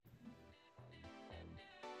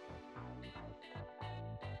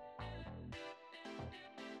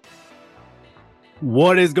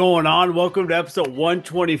What is going on? Welcome to episode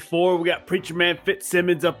 124. We got Preacher Man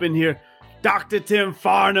Fitzsimmons up in here, Dr. Tim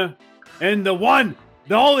Farner, and the one,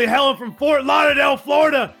 the only Helen from Fort Lauderdale,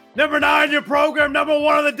 Florida. Number 9 in your program, number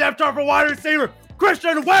 1 on the depth chart for wide receiver,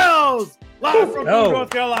 Christian Wells, live from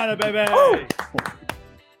North Carolina, baby.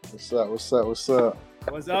 What's up? What's up? What's up?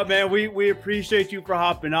 What's up, man? We appreciate you for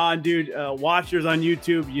hopping on, dude. Watchers on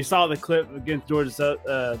YouTube, you saw the clip against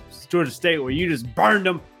Georgia State where you just burned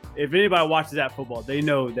them. If anybody watches that football, they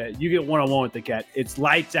know that you get one-on-one with the cat. It's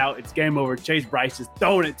lights out. It's game over. Chase Bryce is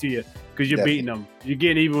throwing it to you because you're beating them. You're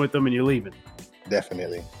getting even with them and you're leaving.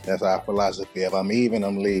 Definitely. That's our philosophy. If I'm even,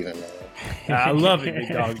 I'm leaving, man. I love it, big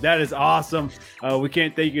dog. That is awesome. We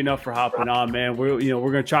can't thank you enough for hopping on, man. We're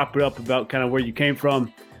going to chop it up about kind of where you came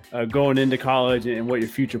from, going into college and what your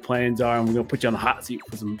future plans are. And we're going to put you on the hot seat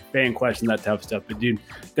for some fan questions, that type of stuff. But, dude,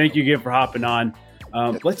 thank you again for hopping on.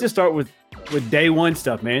 Let's just start with day one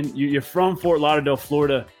stuff, man. You're from Fort Lauderdale,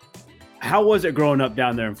 Florida. How was it growing up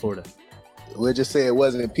down there in Florida? We'll just say it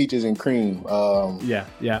wasn't peaches and cream. Yeah.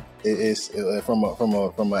 It's from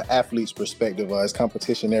an athlete's perspective. It's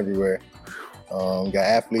competition everywhere. Got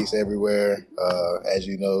athletes everywhere. As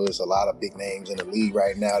you know, there's a lot of big names in the league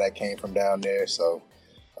right now that came from down there. So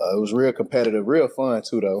it was real competitive, real fun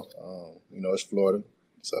too, though. It's Florida,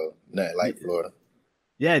 so nothing like Florida.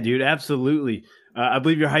 Yeah, dude, absolutely. I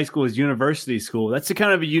believe your high school is University School. That's a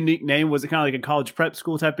kind of a unique name. Was it kind of like a college prep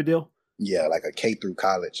school type of deal? Yeah, like a K through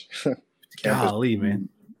college. Golly, man.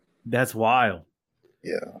 That's wild.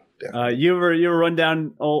 Yeah, definitely. You ever run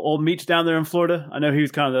down old Meach down there in Florida? I know he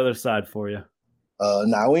was kind of the other side for you.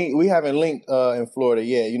 We haven't linked in Florida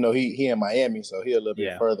yet. He in Miami, so he a little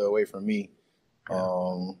bit further away from me.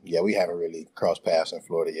 We haven't really crossed paths in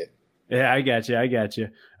Florida yet. Yeah, I got you.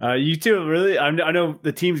 You too, really. I know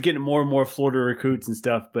the team's getting more and more Florida recruits and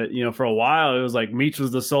stuff, but for a while it was like Meach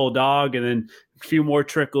was the sole dog, and then a few more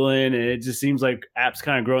trickle in, and it just seems like App's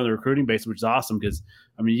kind of growing the recruiting base, which is awesome because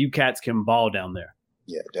you cats can ball down there.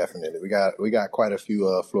 Yeah, definitely. We got quite a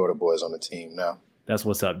few Florida boys on the team now. That's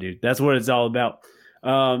what's up, dude. That's what it's all about.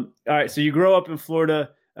 All right, so you grow up in Florida.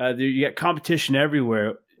 You got competition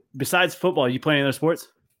everywhere. Besides football, you play any other sports?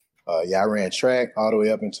 I ran track all the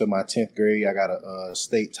way up until my 10th grade. I got a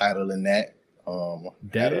state title in that.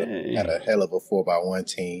 Had a hell of a 4x1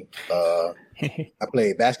 team. I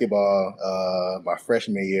played basketball my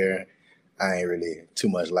freshman year. I ain't really too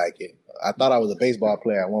much like it. I thought I was a baseball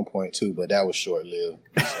player at one point too, but that was short-lived.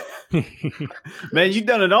 Man, you've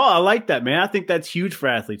done it all. I like that, man. I think that's huge for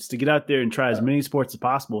athletes to get out there and try as many sports as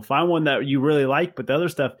possible. Find one that you really like, but the other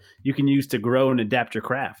stuff you can use to grow and adapt your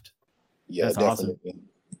craft. Yeah, that's definitely. Awesome.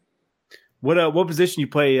 What position you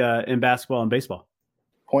play in basketball and baseball?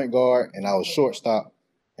 Point guard, and I was shortstop,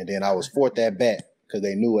 and then I was fourth at bat because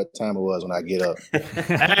they knew what time it was when I get up.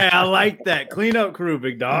 Hey, I like that. Clean up crew,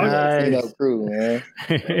 big dog. Nice. Clean up crew, man.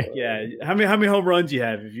 Yeah. How many home runs you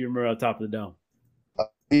have if you remember on top of the dome?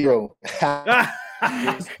 0.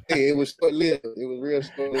 It was short-lived. It was real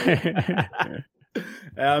short-lived.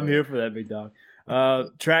 I'm here for that, big dog.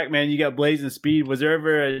 Track, man, you got blazing speed. Was there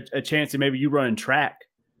ever a chance that maybe you running track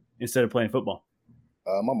instead of playing football?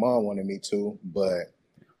 My mom wanted me to, but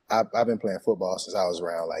I've been playing football since I was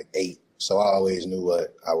around like 8, so I always knew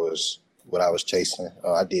what I was chasing.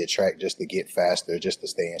 I did track just to get faster, just to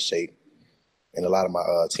stay in shape, and a lot of my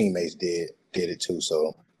teammates did it too.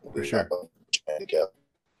 So for sure, together.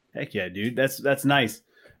 Heck yeah, dude, that's nice.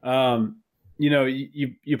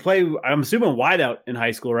 You play. I'm assuming wideout in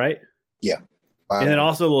high school, right? Yeah, and then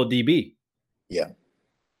also a little DB. Yeah.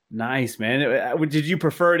 Nice, man. Did you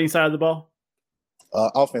prefer any side of the ball?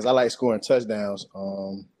 Offense. I like scoring touchdowns.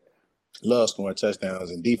 Love scoring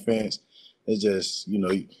touchdowns. And defense, it's just,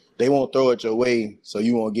 they won't throw it your way, so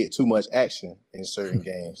you won't get too much action in certain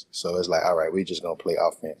games. So it's like, all right, we're just going to play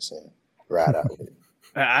offense and ride out with it.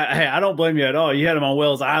 I don't blame you at all. You had him on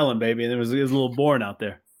Wells Island, baby, and it was a little boring out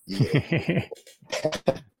there. Yeah.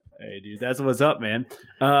 Hey, dude, that's what's up, man.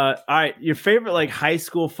 All right, your favorite high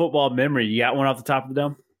school football memory? You got one off the top of the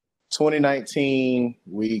dome? 2019,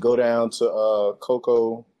 we go down to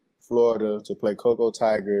Cocoa, Florida, to play Cocoa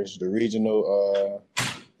Tigers, the regional,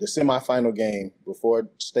 the semifinal game before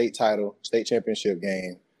state championship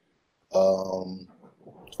game.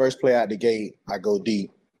 First play out the gate, I go deep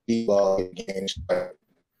ball game. I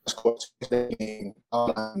scored that game. I don't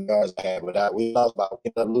know how many yards I had, but we ended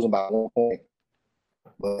up losing by 1 point.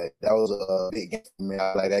 But that was a big game for me.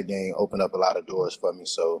 I like that game opened up a lot of doors for me.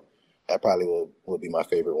 So that probably would be my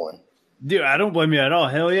favorite one. Dude, I don't blame you at all.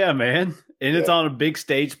 Hell yeah, man. And it's on a big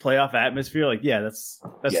stage playoff atmosphere. That's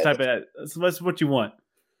what you want.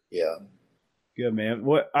 Yeah. Good, man.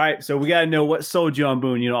 All right, so we got to know what sold you on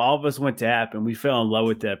Boone. All of us went to App, and we fell in love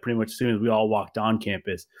with that pretty much as soon as we all walked on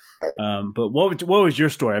campus. But what was your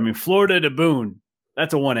story? I mean, Florida to Boone,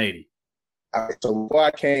 that's a 180. All right, so before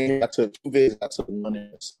I came, I took 2 visits. I took one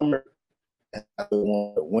in the summer and I took one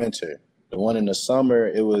in the winter. The one in the summer,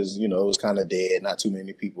 it was kind of dead. Not too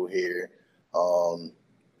many people here.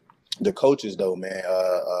 The coaches, though, man,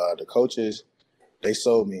 the coaches, they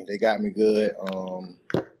sold me. They got me good.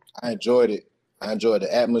 I enjoyed it. I enjoyed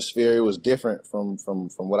the atmosphere. It was different from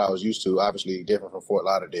what I was used to. Obviously, different from Fort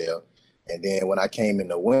Lauderdale. And then when I came in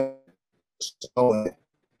the winter, snowing,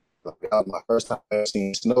 that was my first time ever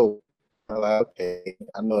seeing snow. I'm like, okay,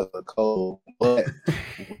 I know it's a cold, but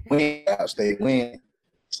wind outstay wind.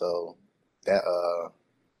 So that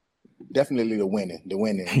definitely the winning, the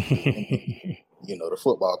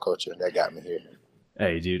football culture that got me here.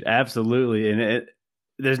 Hey, dude, absolutely. And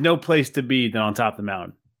there's no place to be than on top of the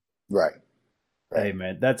mountain. Right. Hey,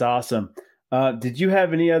 man, that's awesome. Did you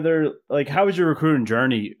have any other, how was your recruiting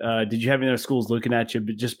journey? Did you have any other schools looking at you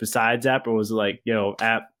just besides App, or was it like,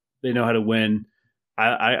 App, they know how to win.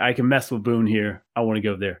 I can mess with Boone here. I want to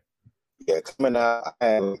go there. Yeah, coming out, I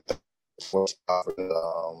had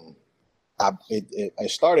I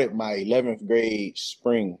started my 11th grade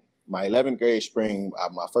spring. My 11th grade spring,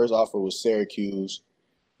 my first offer was Syracuse.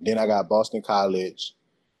 Then I got Boston College.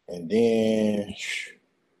 And then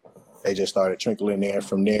they just started trickling in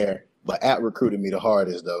from there. But App recruited me the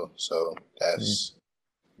hardest, though. So that's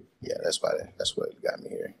what got me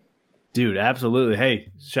here. Dude, absolutely.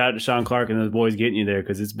 Hey, shout out to Sean Clark and those boys getting you there,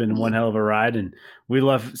 because it's been one hell of a ride, and we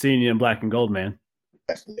love seeing you in black and gold, man.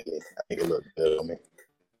 Definitely. I think it looked good on me.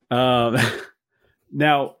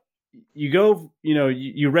 Now, you go,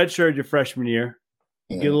 you redshirted your freshman year,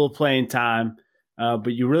 you get a little playing time,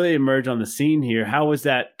 but you really emerge on the scene here. How was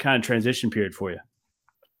that kind of transition period for you?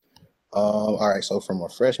 All right, so from a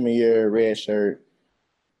freshman year, red shirt,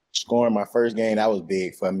 scoring my first game, that was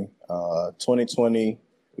big for me. 2020,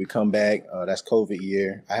 we come back. That's COVID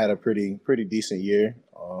year. I had a pretty decent year,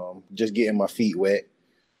 just getting my feet wet.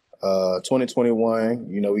 2021,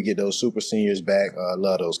 we get those super seniors back.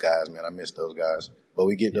 Love those guys, man. I miss those guys. But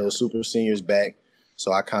we get those super seniors back,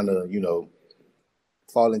 so I kind of,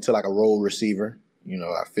 fall into like a role receiver.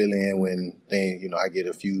 I fill in when I get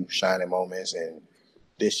a few shining moments, and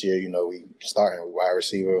this year, we starting with wide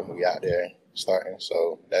receiver. We out there starting.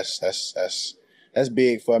 So that's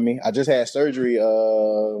big for me. I just had surgery,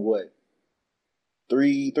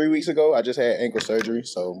 3 weeks ago. I just had ankle surgery.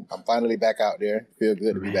 So I'm finally back out there. Feel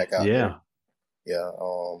good to be back out there. Yeah.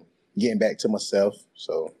 Getting back to myself.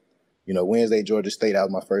 So, Wednesday, Georgia State, that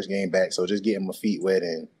was my first game back. So just getting my feet wet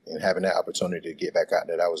and having that opportunity to get back out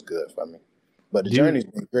there, that was good for me. But the journey's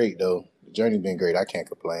been great, though. The journey's been great. I can't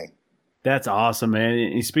complain. That's awesome, man.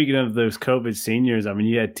 And speaking of those COVID seniors, I mean,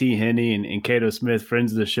 you had T. Henney and Cato Smith,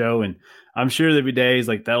 friends of the show, and I'm sure there'd be days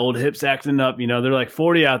like the old hips acting up. They're like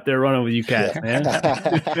 40 out there running with you cats, man.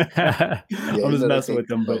 I'm just messing with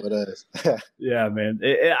them. But yeah, man.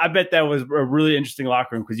 I bet that was a really interesting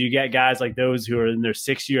locker room, because you get guys like those who are in their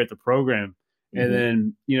 6th year at the program. And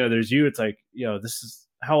then, there's you. It's like, this is,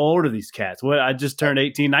 how old are these cats? What? I just turned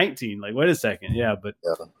 18, 19. Like, wait a second. Yeah, but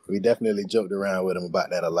we definitely joked around with them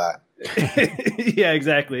about that a lot. Yeah,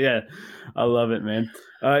 exactly. Yeah. I love it, man.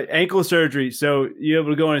 Ankle surgery. So you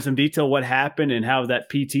able to go into some detail what happened and how that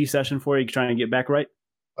PT session for you trying to get back right?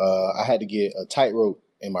 I had to get a tightrope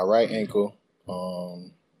in my right ankle.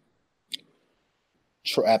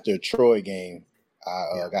 After a Troy game,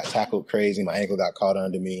 I got tackled crazy. My ankle got caught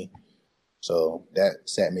under me. So that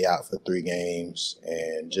sat me out for 3 games,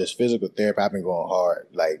 and just physical therapy. I've been going hard.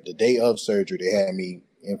 Like the day of surgery, they had me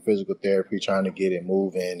in physical therapy trying to get it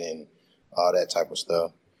moving and all that type of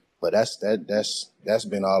stuff. But that's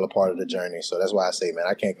been all a part of the journey. So that's why I say, man,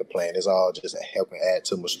 I can't complain. It's all just helping add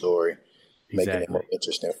to my story, making it more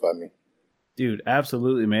interesting for me. Dude,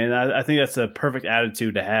 absolutely, man. I think that's a perfect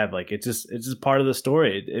attitude to have. Like it's just part of the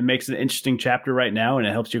story. It makes an interesting chapter right now, and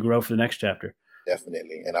it helps you grow for the next chapter.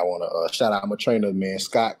 Definitely. And I want to shout out my trainer, man,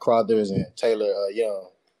 Scott Crothers and Taylor Young.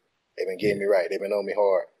 They've been getting me right. They've been on me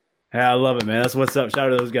hard. Hey, I love it, man. That's what's up. Shout out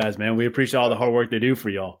to those guys, man. We appreciate all the hard work they do for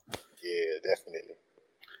y'all. Yeah, definitely.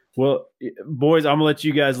 Well, boys, I'm going to let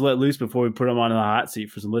you guys let loose before we put them on the hot seat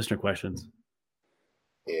for some listener questions.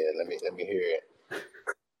 Yeah, let me hear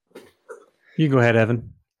it. You go ahead,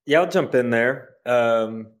 Evan. Yeah, I'll jump in there.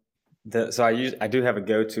 So I do have a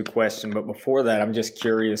go-to question, but before that, I'm just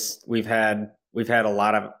curious. We've had a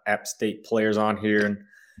lot of App State players on here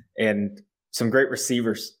and some great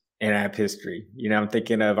receivers in App history. I'm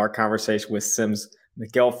thinking of our conversation with Sims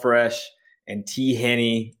McElfresh and T.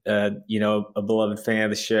 Henney, a beloved fan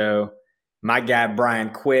of the show. my guy Brian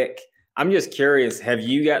Quick. I'm just curious, have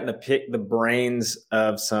you gotten to pick the brains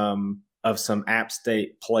of some App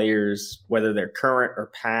State players, whether they're current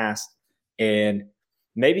or past, and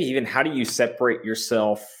maybe even how do you separate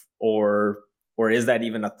yourself, or is that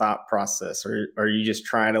even a thought process, or are you just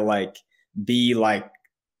trying to like be like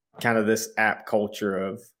kind of this app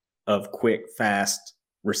culture of quick, fast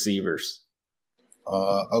receivers?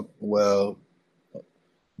 Well,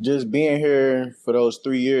 just being here for those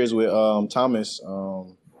 3 years with Thomas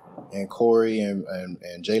and Corey and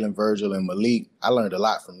Jalen Virgil and Malik, I learned a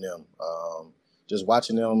lot from them. Just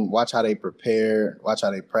watching them, watch how they prepare, watch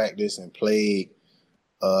how they practice and play.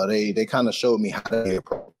 They kind of showed me how to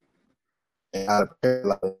approach and how to prepare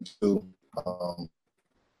like too.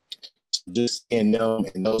 Just seeing them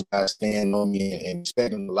and those guys stand on me and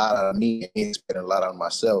expecting a lot out of me and expecting a lot out of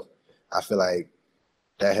myself, I feel like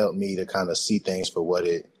that helped me to kind of see things for what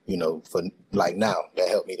it, for like now. That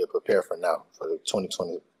helped me to prepare for now, for the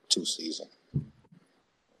 2022 season.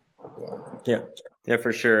 Yeah,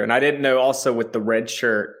 for sure. And I didn't know also with the red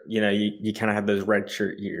shirt, you kind of have those red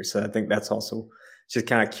shirt years. So I think that's also just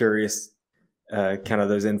kind of curious, kind of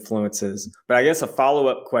those influences. But I guess a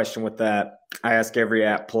follow-up question with that, I ask every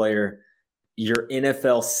app player, your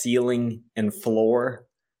NFL ceiling and floor.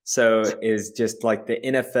 So is just like the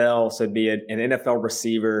NFL, so it'd be an NFL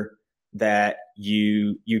receiver that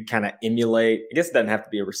you kind of emulate. I guess it doesn't have to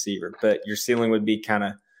be a receiver, but your ceiling would be kind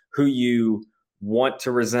of who you want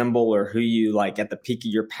to resemble, or who you like at the peak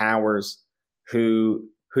of your powers, who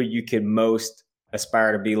you could most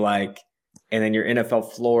aspire to be like. And then your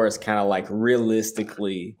NFL floor is kind of like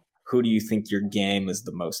realistically, who do you think your game is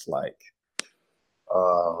the most like?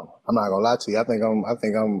 I'm not gonna lie to you.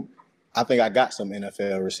 I think I got some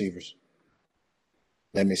NFL receivers.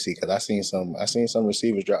 Let me see, because I seen some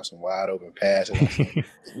receivers drop some wide open passes.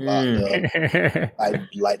 Like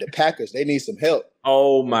the Packers, they need some help.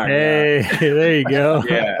 Oh my God! There you go.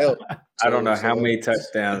 Yeah, I don't know how many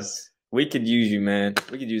touchdowns. We could use you, man.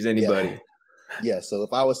 We could use anybody. Yeah. So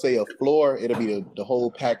if I would say a floor, it'll be the whole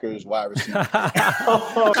Packers wide receiver.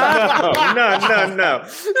 No.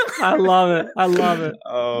 I love it.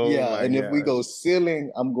 Oh yeah. And God. if we go ceiling,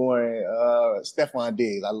 I'm going Stephon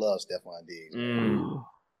Diggs. I love Stephon Diggs.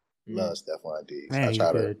 Love Stephon Diggs. Man,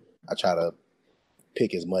 I try to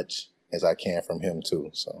pick as much as I can from him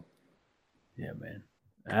too. So yeah, man,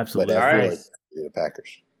 absolutely. But all right, the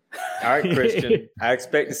Packers. All right, Christian. I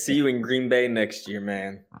expect to see you in Green Bay next year,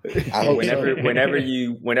 man. I hope whenever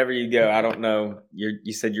you go. I don't know.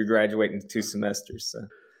 You said you're graduating 2 semesters, so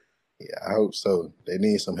yeah, I hope so. They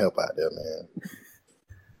need some help out there, man.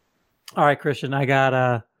 All right, Christian. I got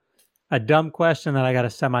a dumb question, and I got a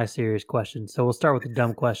semi-serious question. So we'll start with the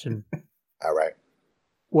dumb question. All right.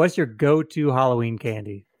 What's your go-to Halloween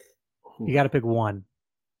candy? You got to pick one.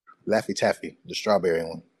 Laffy Taffy, the strawberry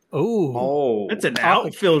one. Oh, that's an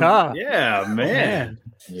outfield. Yeah, man.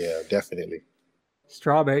 Yeah, definitely.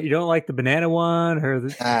 Strawberry. You don't like the banana one or the?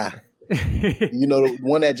 The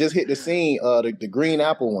one that just hit the scene, the green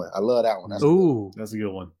apple one. I love that one. That's a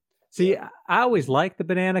good one. See, I always liked the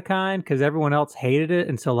banana kind because everyone else hated it,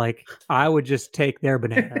 and so like I would just take their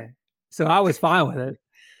banana. So I was fine with it.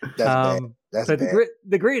 That's bad. That's but bad.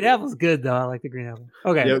 the green apple's good though. I like the green apple.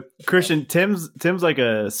 Okay. Yeah, Christian, Tim's like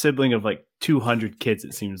a sibling of like 200 kids,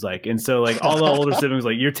 it seems like, and so like all the older siblings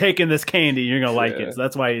like, you're taking this candy, you're gonna like it. So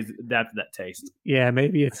that's why he's adapted that taste. Yeah,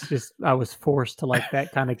 maybe it's just I was forced to like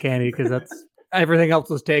that kind of candy because that's everything else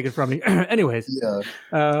was taken from me. Anyways, yeah.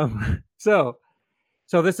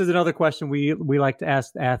 So this is another question we like to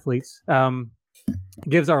ask the athletes.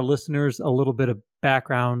 Gives our listeners a little bit of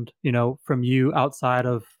background, from you outside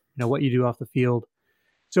of what you do off the field.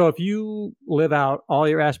 So if you live out all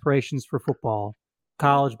your aspirations for football,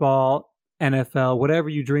 college ball, NFL, whatever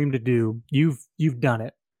you dream to do, you've done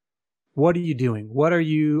it. What are you doing? Are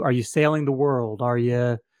you sailing the world? Are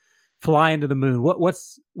you flying to the moon?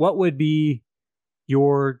 What would be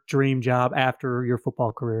your dream job after your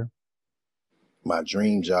football career? My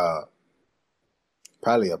dream job,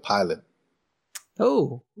 probably a pilot.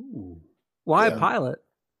 Oh, why a pilot?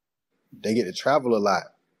 They get to travel a lot,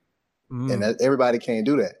 and everybody can't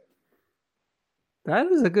do that. That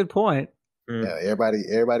is a good point. Yeah,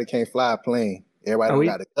 everybody can't fly a plane. Everybody don't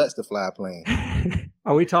got the guts to fly a plane.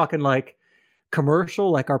 Are we talking like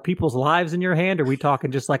commercial? Like are people's lives in your hand? Or are we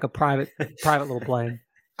talking just like a private little plane?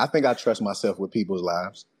 I think I trust myself with people's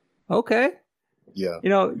lives. Okay. Yeah.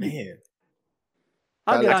 Man.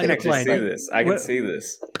 I'll get on your plane. I can see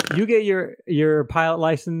this. You get your pilot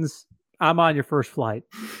license. I'm on your first flight.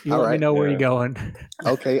 You let me know where you're going.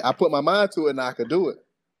 Okay. I put my mind to it and I could do it.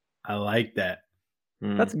 I like that.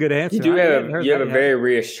 That's a good answer. You have a very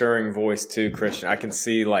reassuring voice too, Christian. I can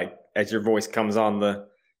see like as your voice comes on the,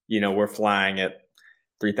 we're flying at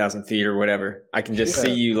 3,000 feet or whatever. I can just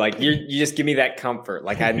see you like you just give me that comfort.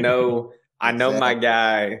 Like I know my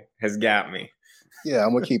guy has got me. Yeah,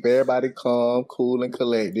 I'm gonna keep everybody calm, cool, and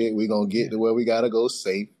collected. We're gonna get to where we gotta go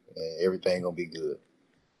safe, and everything gonna be good.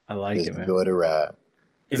 I like it, man. Enjoy the ride.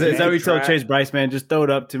 Is that what you told Chase Bryce, man? Just throw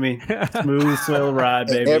it up to me. Smooth, swell ride,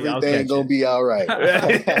 baby. Everything gonna be all right.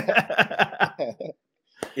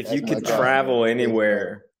 If you could travel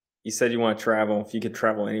anywhere, you said you want to travel. If you could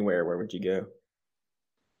travel anywhere, where would you go?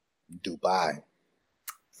 Dubai,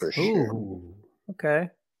 for sure. Ooh, okay.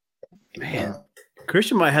 Man,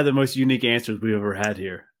 Christian might have the most unique answers we've ever had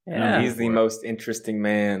here. Yeah. He's the most interesting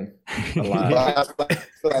man alive. A lot of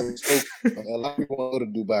people want to go to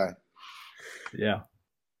Dubai. Yeah.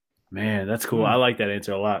 Man, that's cool. I like that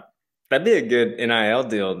answer a lot. That'd be a good NIL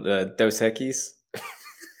deal, the Dos Equis.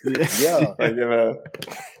 Yeah.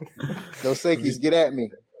 Dos Equis, get at me.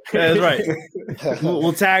 Yeah, that's right.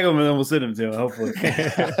 We'll tag them and then we'll send them to him, hopefully.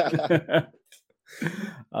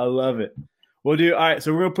 I love it. We'll do. All right,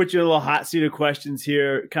 so we're going to put you in a little hot seat of questions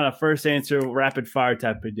here. Kind of first answer, rapid fire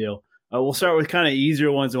type of deal. We'll start with kind of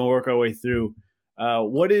easier ones and we'll work our way through.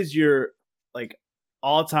 What is your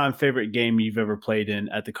all-time favorite game you've ever played in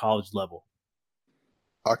at the college level?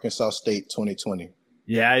 Arkansas State 2020.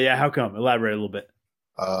 Yeah. How come? Elaborate a little bit.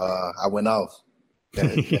 I went off.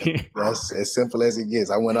 That's as simple as it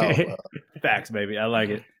gets. I went off. Facts, baby. I like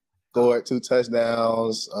it. Scored 2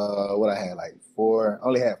 touchdowns. What I had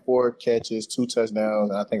only had 4 catches, 2 touchdowns,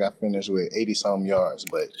 and I think I finished with 80-something yards.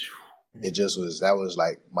 But that was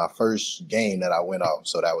like my first game that I went off,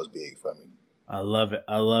 so that was big for me. I love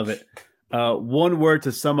it. One word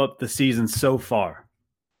to sum up the season so far.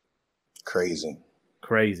 Crazy.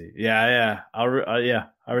 Yeah.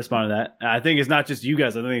 I respond to that. I think it's not just you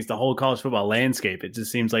guys. I think it's the whole college football landscape. It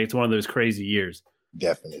just seems like it's one of those crazy years.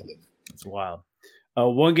 Definitely. It's wild.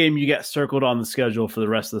 One game you got circled on the schedule for the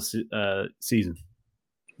rest of the season.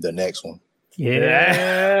 The next one. Yeah,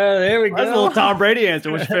 there we go. That's a little Tom Brady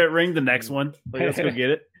answer. What's your favorite ring? The next one. Let's go get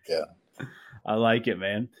it. Yeah. I like it,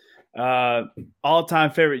 man.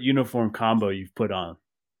 All-time favorite uniform combo you've put on?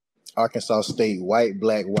 Arkansas State, white,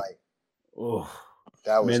 black, white. Oh,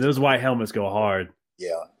 man, those white helmets go hard.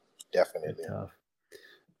 Yeah, definitely. Tough.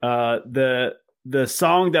 The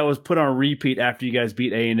song that was put on repeat after you guys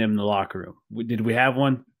beat A&M in the locker room. Did we have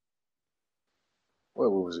one? What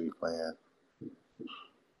was we playing?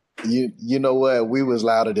 You know what? We was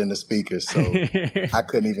louder than the speakers, so I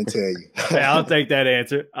couldn't even tell you. Hey, I'll take that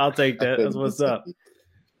answer. I'll take that. That's what's up.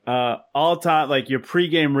 All time, like your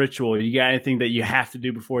pregame ritual. You got anything that you have to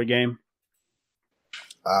do before a game?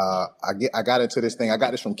 I got into this thing. I got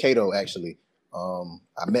this from Cato actually.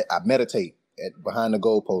 I meditate behind the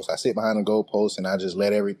goalpost. I sit behind the goalpost and I just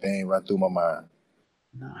let everything run through my mind.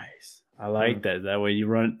 Nice. I like that. That way you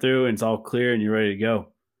run it through and it's all clear and you're ready to go.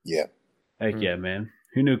 Yeah. Heck yeah, man.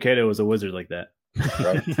 Who knew Cato was a wizard like that?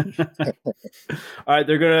 Right. All right,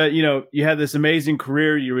 they're gonna, you have this amazing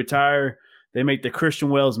career. You retire. They make the Christian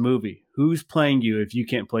Wells movie. Who's playing you if you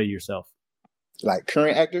can't play yourself? Like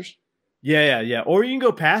current actors? Yeah. Or you can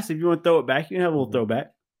go past if you want to throw it back. You can have a little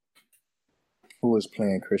throwback. Who is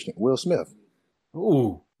playing Christian? Will Smith.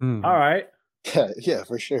 Ooh. All right. Yeah,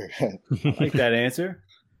 for sure. I like that answer.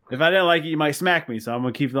 If I didn't like it, you might smack me, so I'm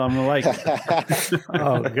gonna like it.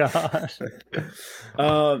 Oh gosh.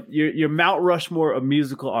 Your Mount Rushmore of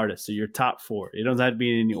musical artists. So your top 4. It doesn't have to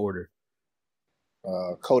be in any order.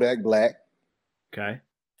 Kodak Black. Okay.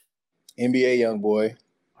 NBA YoungBoy.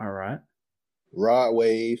 All right. Rod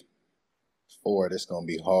Wave. 4. This gonna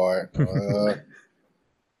be hard.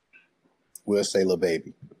 We'll say Lil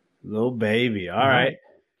Baby. Lil Baby. All right.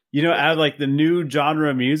 Out of like the new genre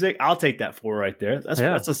of music, I'll take that 4 right there.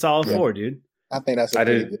 That's a solid 4, dude. I think that's a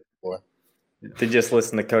pretty good 4. To just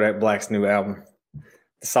listen to Kodak Black's new album.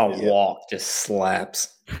 The song Walk just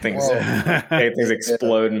slaps. Things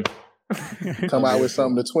exploding. Come out with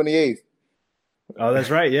something the 28th. Oh, that's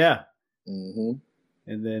right. Yeah. Mm-hmm.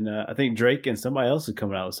 And then I think Drake and somebody else is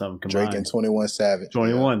coming out with something combined. Drake and 21 Savage.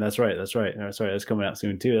 21. Yeah. That's right. That's coming out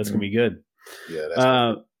soon too. That's going to be good. Yeah.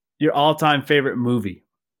 That's your all-time favorite movie?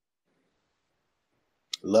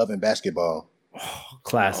 Love and Basketball. Oh,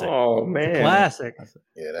 classic. Oh man, classic.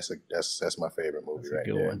 Yeah, that's my favorite movie. That's right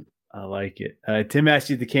a good there. One. I like it. Tim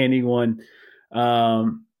asked you the candy one.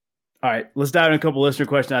 All right, let's dive in a couple listener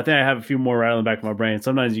questions. I think I have a few more right on the back of my brain.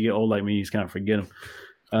 Sometimes you get old like me, you just kind of forget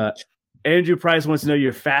them. Andrew Price wants to know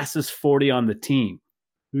your fastest 40 on the team.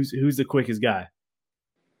 Who's the quickest guy?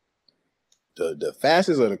 The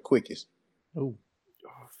fastest or the quickest? Oh,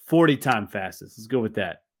 40-time fastest. Let's go with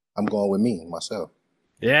that. I'm going with me, myself.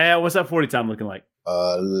 Yeah, what's that 40-time looking like?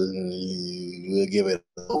 We'll give it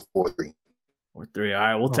a 4.3. 4.3. All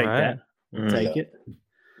right, we'll take that. We'll take Yeah.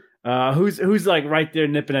 it. Who's like right there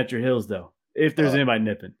nipping at your heels though? If there's anybody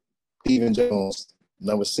nipping. Stephen Jones,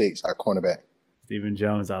 number 6, our cornerback. Stephen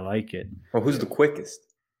Jones, I like it. Well, who's the quickest?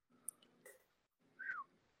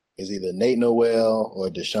 It's either Nate Noel or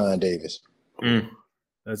Deshaun Davis.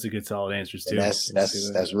 That's a good solid answer too.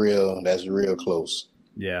 And that's real close.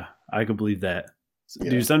 Yeah, I can believe that.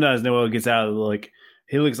 Yeah. Dude, sometimes Noel gets out of like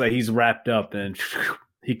he looks like he's wrapped up and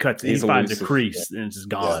he finds a crease and it's just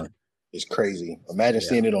gone. Yeah. It's crazy. Imagine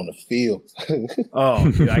seeing it on the field.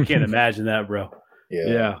 Oh, dude, I can't imagine that, bro.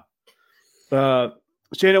 Yeah.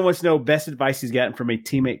 Shannon wants to know best advice he's gotten from a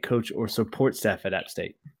teammate, coach, or support staff at App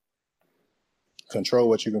State. Control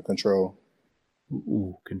what you can control.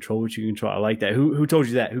 Ooh, control what you control. I like that. Who told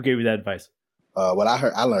you that? Who gave you that advice? I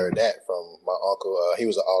learned that from my uncle. He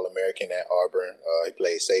was an All-American at Auburn. He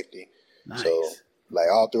played safety. Nice. So, like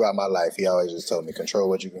all throughout my life, he always just told me, control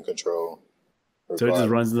what you can control. So it just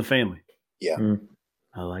runs in the family. Yeah.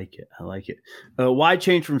 I like it. Why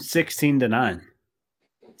change from 16 to 9?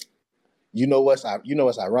 You know what's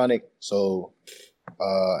ironic? So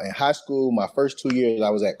in high school, my first 2 years, I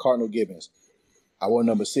was at Cardinal Gibbons. I wore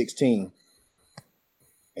number 16.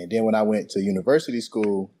 And then when I went to university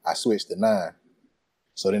school, I switched to 9.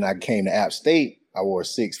 So then I came to App State, I wore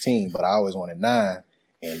 16, but I always wanted 9.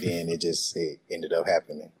 And then it ended up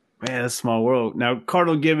happening. Man, that's a small world. Now,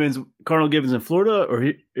 Cardinal Gibbons in Florida or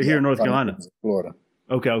here in North Carolina? Florida.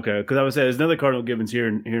 Okay. Because I would say there's another Cardinal Gibbons here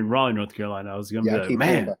in Raleigh, North Carolina. I was going to be like,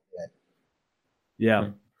 man.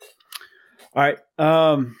 Yeah. All right.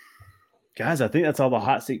 Guys, I think that's all the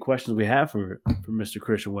hot seat questions we have for Mr.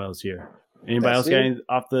 Christian Wells here. Anybody else got any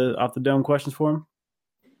off the dome questions for him?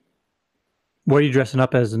 What are you dressing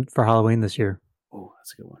up as for Halloween this year? Oh,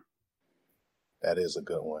 that's a good one. That is a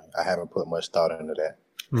good one. I haven't put much thought into that.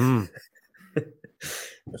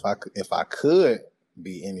 If I could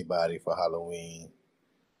be anybody for Halloween,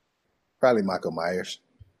 probably Michael Myers.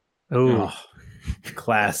 Oh,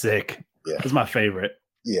 classic. Yeah, that's my favorite.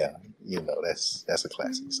 Yeah, that's a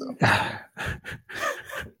classic. So,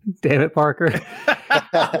 damn it, Parker.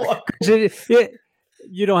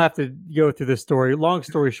 You don't have to go through this story. Long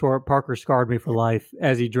story short, Parker scarred me for life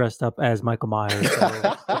as he dressed up as Michael Myers.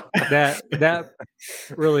 So that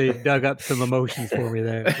really dug up some emotions for me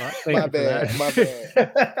there. So my bad.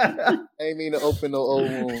 I ain't mean to open no old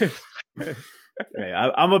wound. Hey,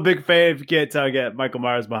 I'm a big fan. If you can't tell, I got Michael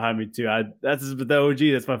Myers behind me too. That's the OG.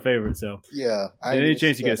 That's my favorite. So yeah, any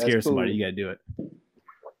chance you got to scare somebody, you got to do it.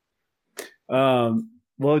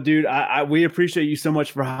 Well, dude, we appreciate you so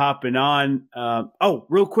much for hopping on.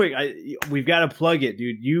 Real quick, we've got to plug it,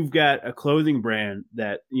 dude. You've got a clothing brand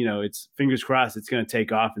that it's fingers crossed it's going to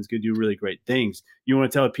take off and it's going to do really great things. You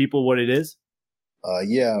want to tell people what it is?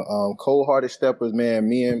 Cold Hearted Steppers, man.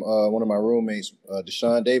 Me and one of my roommates,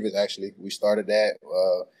 Deshaun Davis, actually, we started that.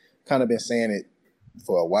 Kind of been saying it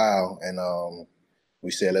for a while, and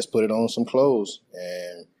we said let's put it on some clothes.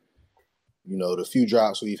 And the few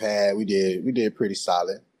drops we've had, we did pretty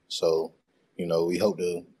solid. So we hope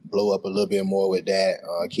to blow up a little bit more with that.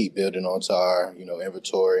 Keep building onto our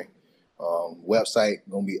inventory. Website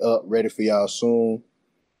gonna be up, ready for y'all soon.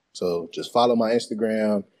 So just follow my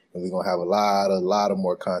Instagram. And we're going to have a lot of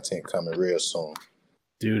more content coming real soon.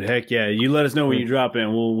 Dude, heck yeah. You let us know when you drop it,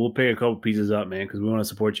 and we'll pick a couple pieces up, man, because we want to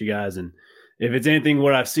support you guys. And if it's anything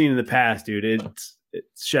what I've seen in the past, dude, it's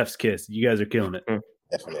chef's kiss. You guys are killing it.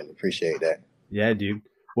 Definitely. Appreciate that. Yeah, dude.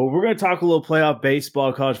 Well, we're going to talk a little playoff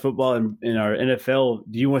baseball, college football, and our NFL.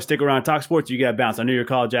 Do you want to stick around and talk sports, or you got to bounce? I know you're a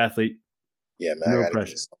college athlete. Yeah, man.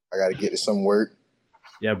 I got to get to some work.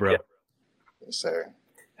 Yeah, bro. Yes, sir.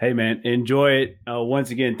 Hey, man, enjoy it. Once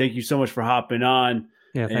again, thank you so much for hopping on.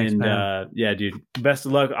 Yeah, thanks, man. Dude, best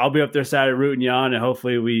of luck. I'll be up there Saturday rooting you on, and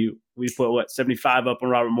hopefully we put, 75 up on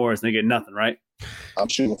Robert Morris, and they get nothing, right? I'm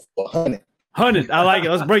shooting for 100. 100. I like it.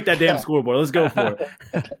 Let's break that damn scoreboard. Let's go for it.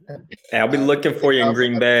 Hey, I'll be looking for you in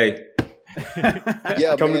Green Bay.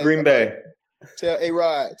 Yeah, Come to Green Bay. Tell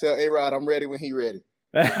A-Rod I'm ready when he ready.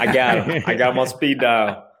 I got him. I got him on speed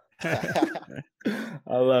dial. I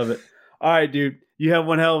love it. All right, dude. You have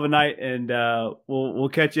one hell of a night, and we'll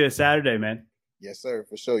catch you Saturday, man. Yes, sir.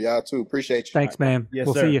 For sure. Y'all too. Appreciate you. Thanks, man. Yes,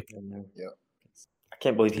 we'll sir. see you. Yeah. I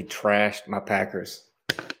can't believe he trashed my Packers.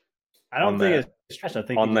 I don't think it's trash. I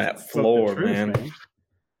think on that floor, truth, man.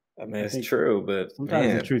 I mean, it's true, but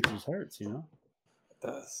sometimes the truth just hurts, It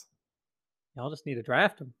does. Y'all just need to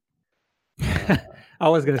draft him. I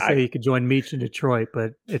was going to say you could join Meach in Detroit,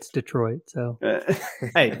 but it's Detroit. So,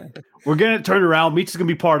 hey, we're going to turn around. Meach is going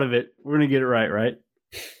to be part of it. We're going to get it right?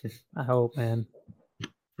 I hope, man.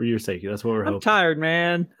 For your sake. That's what we're hoping. I'm tired,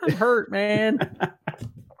 man. I'm hurt, man.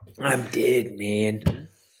 I'm dead, man.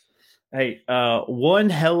 Hey, one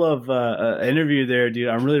hell of interview there, dude.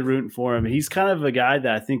 I'm really rooting for him. He's kind of a guy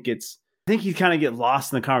that I think he kind of get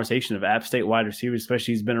lost in the conversation of App State wide receivers,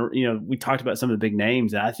 especially he's been, we talked about some of the big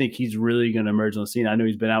names, and I think he's really going to emerge on the scene. I know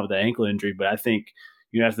he's been out with an ankle injury, but I think,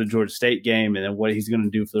 after the Georgia State game and then what he's going to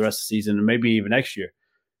do for the rest of the season and maybe even next year,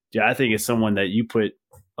 yeah, I think it's someone that you put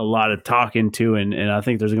a lot of talk into, and I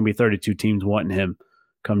think there's going to be 32 teams wanting him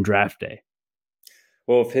come draft day.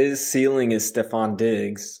 Well, if his ceiling is Stephon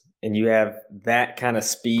Diggs and you have that kind of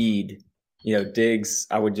speed, Diggs,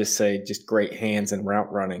 I would just say just great hands and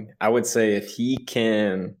route running. I would say if he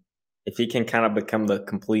can kind of become the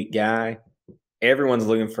complete guy, everyone's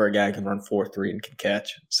looking for a guy who can run 4.3 and can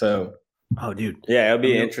catch. So, oh, dude, yeah, it'll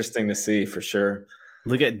be interesting to see for sure.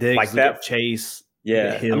 Look at Diggs, look at Chase.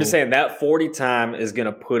 Yeah, I'm just saying that 40 time is going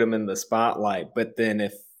to put him in the spotlight. But then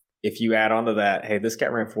if you add on to that, hey, this guy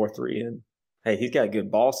ran 4.3 and hey, he's got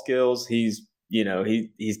good ball skills. He's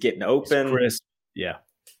he's getting open. He's crisp. Yeah.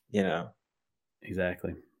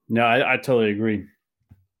 Exactly. No, I totally agree.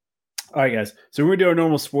 All right, guys. So we're gonna do our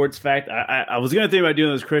normal sports fact. I was gonna think about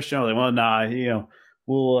doing this, Christian. I was like, well, nah,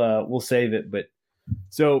 we'll save it. But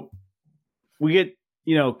so we get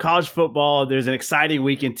college football. There's an exciting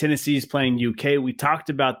weekend. Tennessee's playing UK. We talked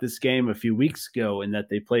about this game a few weeks ago, and that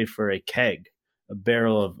they play for a keg, a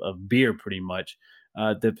barrel of beer, pretty much.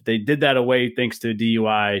 They did that away thanks to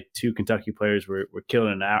DUI. 2 Kentucky players were killed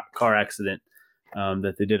in a car accident.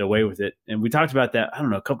 That they did away with it. And we talked about that, I don't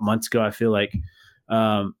know, a couple months ago, I feel like.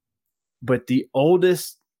 But the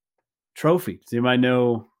oldest trophy, does anybody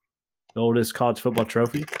know the oldest college football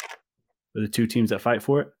trophy for the 2 teams that fight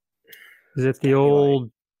for it? Is it the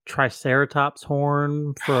old Triceratops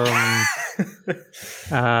horn from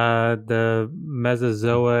the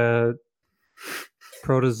Mesozoa,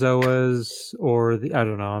 Protozoas, or I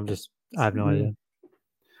don't know. I have no idea.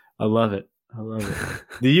 I love it.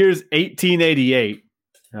 The year's 1888.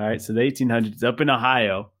 All right, so the 1800s up in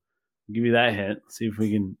Ohio. I'll give you that hint. See if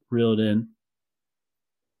we can reel it in.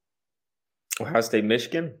 Ohio State,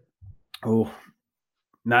 Michigan? Oh,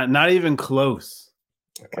 not even close.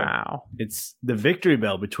 Okay. Wow. It's the Victory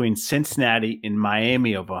Bell between Cincinnati and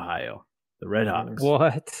Miami of Ohio, the Redhawks.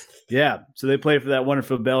 What? Yeah, so they play for that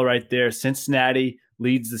wonderful bell right there. Cincinnati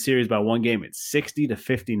leads the series by 1 game. It's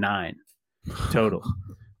 60-59 total.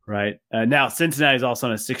 Right. Now, Cincinnati is also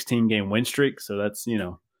on a 16-game win streak. So that's,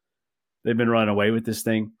 they've been running away with this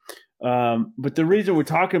thing. But the reason we're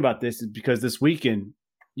talking about this is because this weekend,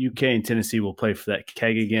 UK and Tennessee will play for that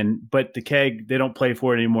keg again. But the keg, they don't play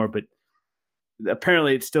for it anymore. But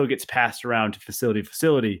apparently it still gets passed around to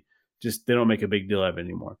facility. Just they don't make a big deal of it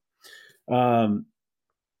anymore. Our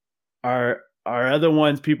other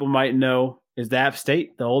ones people might know is the App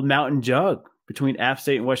State, the old Mountain Jug. Between App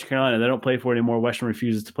State and Western Carolina, they don't play for it anymore. Western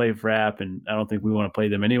refuses to play for App, and I don't think we want to play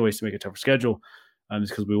them anyways to make a tougher schedule,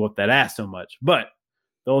 just because we whoop that ass so much. But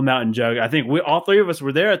the old Mountain Jug, I think all 3 of us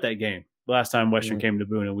were there at that game the last time Western came to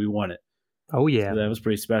Boone, and we won it. Oh, yeah. So that was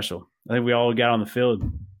pretty special. I think we all got on the field.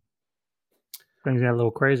 Things got a little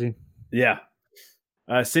crazy. Yeah.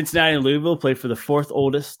 Cincinnati and Louisville play for the 4th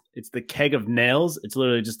oldest. It's the Keg of Nails. It's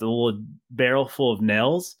literally just a little barrel full of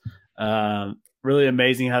nails. Really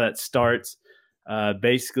amazing how that starts.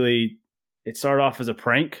 Basically, it started off as a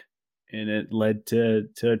prank, and it led to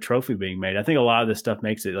a trophy being made. I think a lot of this stuff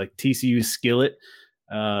makes it like TCU's Skillet.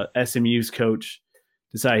 SMU's coach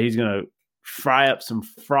decided he's going to fry up some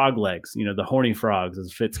frog legs, the horny frogs,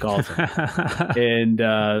 as Fitz calls them. And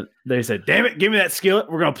they said, damn it, give me that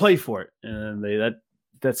skillet. We're going to play for it. And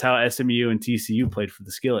that's how SMU and TCU played for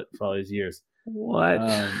the skillet for all these years. What?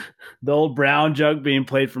 The old brown jug being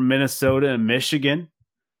played from Minnesota and Michigan,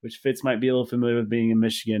 which Fitz might be a little familiar with being in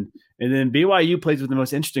Michigan. And then BYU plays with the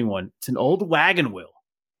most interesting one. It's an old wagon wheel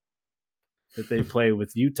that they play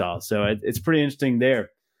with Utah. So it's pretty interesting there.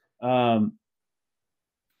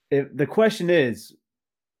 The question is,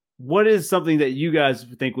 what is something that you guys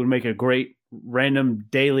think would make a great random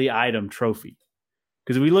daily item trophy?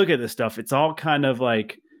 Because we look at this stuff, it's all kind of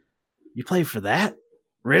like, you play for that?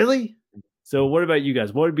 Really? So what about you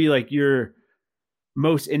guys? What would be like your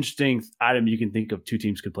most interesting item you can think of 2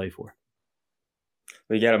 teams could play for?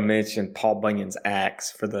 We got to mention Paul Bunyan's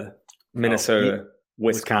axe for the Minnesota,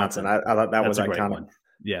 Wisconsin. I thought that was iconic.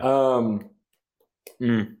 Yeah.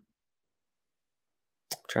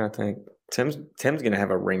 Trying to think. Tim's going to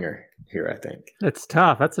have a ringer here, I think. It's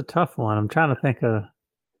tough. That's a tough one. I'm trying to think of.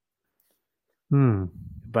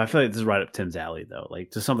 But I feel like this is right up Tim's alley, though.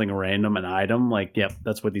 Like just something random, an item. Like, yep,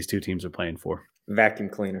 that's what these two teams are playing for. Vacuum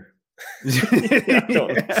cleaner.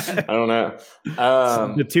 I don't know.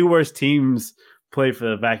 The two worst teams play for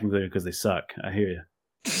the vacuum cleaner because they suck. I hear you.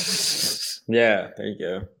 Yeah, there you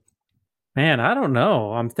go. Man, I don't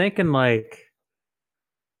know. I'm thinking like,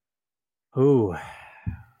 you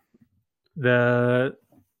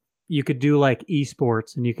could do like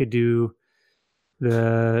esports, and you could do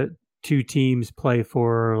the two teams play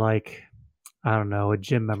for like, I don't know, a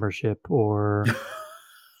gym membership or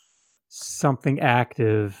something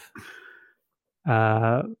active. They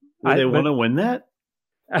want to win that?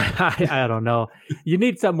 I don't know. You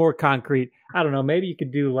need something more concrete. I don't know. Maybe you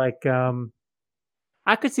could do like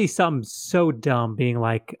I could see something so dumb being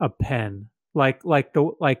like a pen, like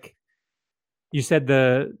you said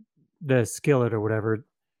the skillet or whatever.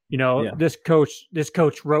 You know, this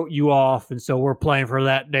coach wrote you off, and so we're playing for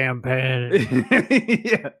that damn pen.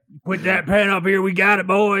 Yeah. Put that pen up here. We got it,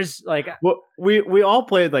 boys. Like, well, we all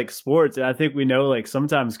played like sports, and I think we know like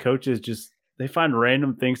sometimes coaches they find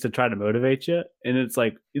random things to try to motivate you, and it's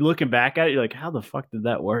like you're looking back at it, you're like, how the fuck did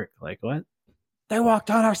that work? Like, what? They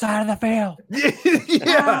walked on our side of the field.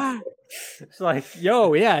 Yeah. It's like,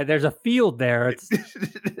 yo, yeah, there's a field there. It's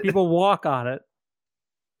people walk on it.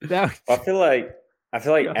 I feel like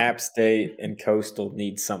App State and Coastal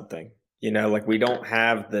need something. You know, like we don't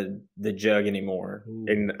have the jug anymore. Ooh.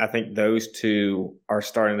 And I think those two are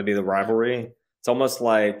starting to be the rivalry. It's almost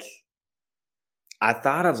like I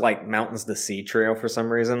thought of like Mountains to Sea Trail for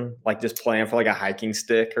some reason, like just playing for like a hiking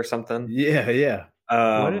stick or something. Yeah.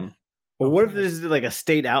 What if this is like a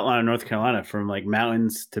state outline of North Carolina from like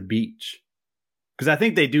mountains to beach? Because I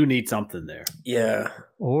think they do need something there. Yeah.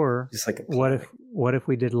 Or just like what if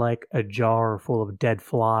we did like a jar full of dead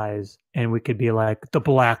flies, and we could be like the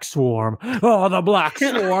Black Swarm? Oh, the Black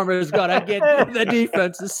Swarm is gonna get the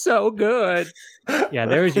defense is so good. Yeah,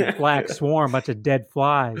 there's your Black Swarm, bunch of dead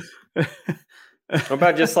flies. What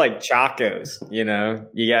about just like Chacos? You know,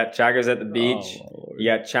 you got Chacos at the beach. You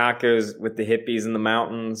got Chacos with the hippies in the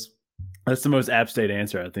mountains. That's the most App State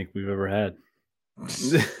answer I think we've ever had.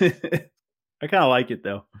 I kind of like it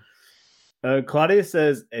though. Claudia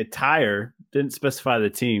says a tire, didn't specify the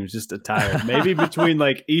teams, just a tire. Maybe between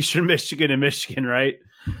like Eastern Michigan and Michigan, right?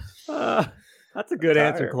 That's a good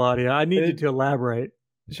answer, Claudia. I need you to elaborate.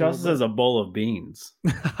 She also says a bowl of beans.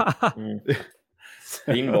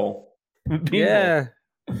 Bean bowl. Yeah.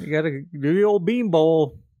 You got to do the old bean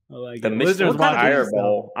bowl. I like the Michelin tire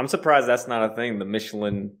bowl. I'm surprised that's not a thing. The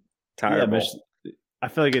Michelin tire bowl. I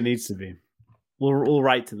feel like it needs to be. We'll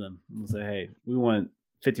write to them. We'll say, hey, we want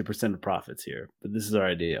 50% of profits here, but this is our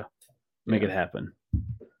idea. Make it happen.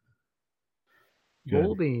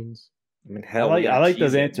 Bowl beans. I mean, hell, I like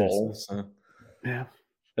those answers. Bowls, so.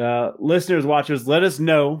 Yeah. Listeners, watchers, let us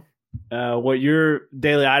know what your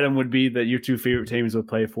daily item would be that your two favorite teams would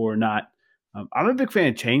play for or not. I'm a big fan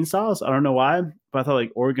of chainsaws. I don't know why, but I thought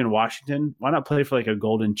like Oregon, Washington, why not play for like a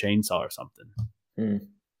golden chainsaw or something? Do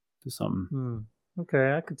something.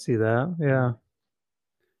 Okay, I could see that. Yeah.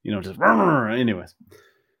 You know, just anyways.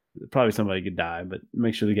 Probably somebody could die, but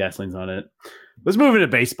make sure the gasoline's on it. Let's move into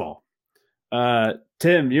baseball.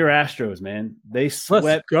 Tim, your Astros, man. They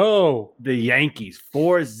swept the Yankees.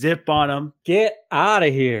 4-0 on them. Get out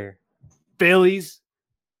of here. Phillies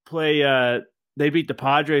play they beat the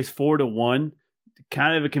Padres 4-1.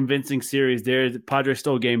 Kind of a convincing series there. The Padres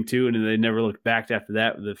stole game 2, and they never looked back after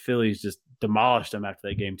that. The Phillies just demolished them after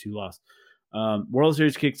that game 2 loss. World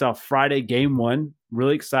Series kicks off Friday, game 1.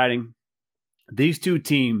 Really exciting. These two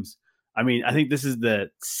teams, I mean, I think this is the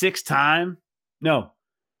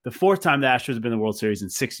fourth time the Astros have been in the World Series in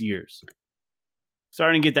 6 years.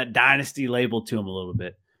 Starting to get that dynasty label to them a little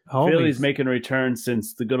bit. Phillies making a return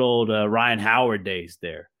since the good old Ryan Howard days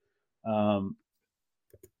there.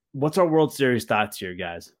 What's our World Series thoughts here,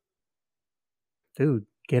 guys? Dude,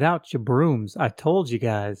 get out your brooms. I told you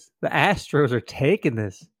guys. The Astros are taking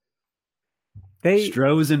this.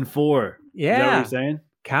 Stros in 4. Yeah. Is that what you're saying?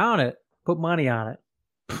 Count it. Put money on it.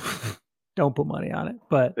 Don't put money on it.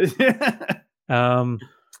 But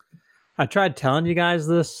I tried telling you guys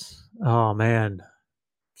this. Oh, man.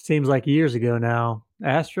 Seems like years ago now.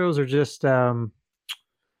 Astros are just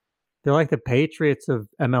they're like the Patriots of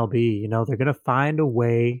MLB. You know, they're going to find a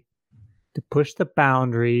way to push the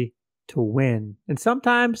boundary to win. And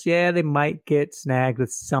sometimes, they might get snagged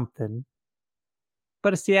with something.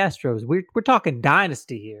 But it's the Astros. We're talking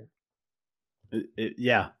dynasty here.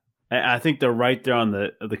 Yeah. I think they're right there on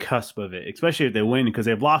the cusp of it, especially if they win, because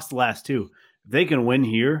they've lost the last 2. If they can win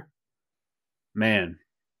here, man.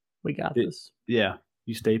 We got this. Yeah.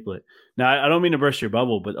 You staple it. Now, I don't mean to burst your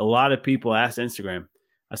bubble, but a lot of people ask Instagram.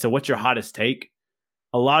 I said, "What's your hottest take?"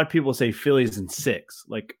 A lot of people say Phillies in 6.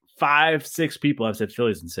 Like 5, 6 people have said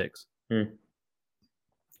Phillies in 6. That's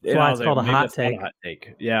why it's called a hot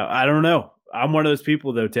take. Yeah, I don't know. I'm one of those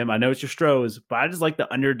people, though, Tim. I know it's your Stros, but I just like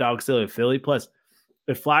the underdog silly of Philly. Plus,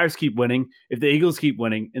 if Flyers keep winning, if the Eagles keep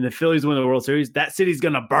winning, and the Phillies win the World Series, that city's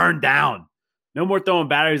going to burn down. No more throwing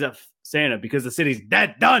batteries at Santa because the city's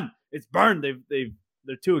dead, done. It's burned.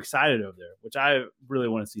 They're too excited over there, which I really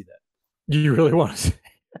want to see that. You really want to see?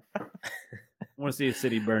 I want to see a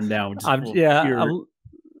city burn down.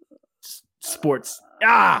 Sports.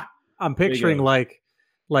 I'm picturing like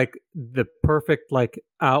the perfect like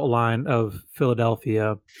outline of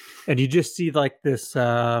Philadelphia, and you just see like this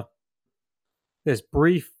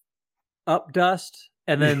brief up dust,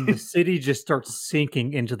 and then the city just starts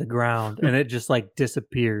sinking into the ground, and it just like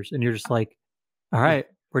disappears, and you're just like, all right,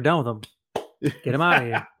 we're done with them. Get them out of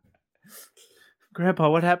here. Grandpa,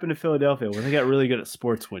 what happened to Philadelphia? Well, they got really good at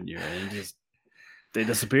sports one year, and they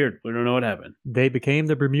disappeared. We don't know what happened. They became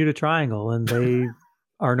the Bermuda Triangle, and they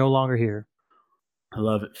are no longer here. I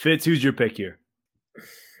love it. Fitz, who's your pick here?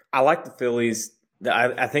 I like the Phillies.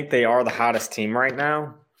 I think they are the hottest team right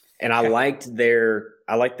now, and I like their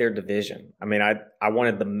division. I mean, I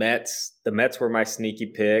wanted the Mets. The Mets were my sneaky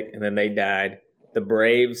pick, and then they died. The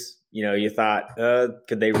Braves, you thought,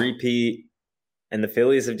 could they repeat? And the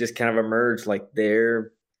Phillies have just kind of emerged like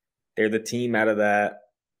they're the team out of that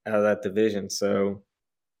division. So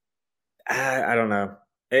I don't know.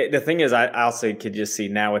 The thing is, I also could just see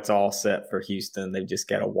now it's all set for Houston. They've just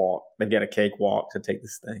got to walk. They've got a cakewalk to take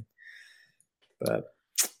this thing. But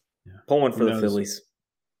pulling for the Phillies.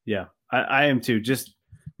 Yeah, I am too. Just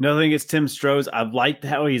nothing against Tim Strohs. I've liked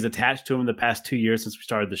how he's attached to him the past 2 years since we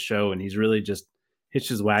started the show, and he's really just hitched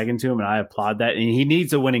his wagon to him, and I applaud that. And he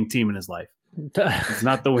needs a winning team in his life. It's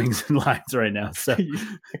not the Wings and Lions right now. So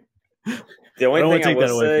the only thing I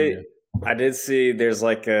will say, I did see there's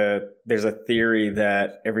a theory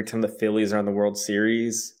that every time the Phillies are in the World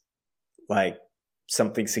Series, like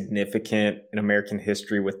something significant in American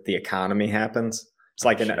history with the economy happens. It's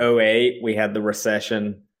like in 2008, we had the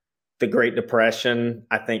recession. The Great Depression,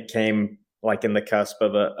 I think, came like in the cusp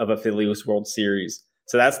of a Phillies World Series.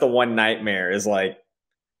 So that's the one nightmare is like,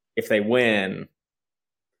 if they win,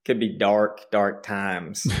 could be dark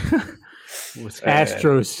times.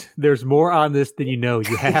 Astros, there's more on this than you know.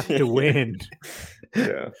 You have to win.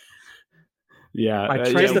 Yeah. My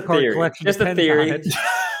trading card collection. Just a theory.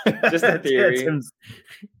 Just a theory.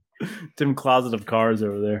 Tim Closet of Cars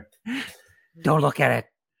over there. Don't look at it.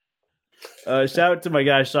 Shout out to my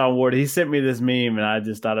guy Sean Ward. He sent me this meme, and I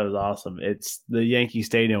just thought it was awesome. It's the Yankee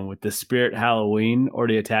Stadium with the Spirit Halloween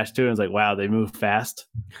already attached to it. It's like, wow, they move fast.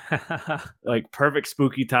 Like perfect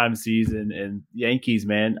spooky time season. And Yankees,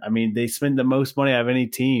 man, I mean, they spend the most money out of any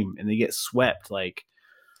team, and they get swept. Like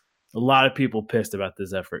a lot of people pissed about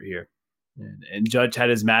this effort here. And Judge had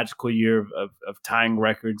his magical year of tying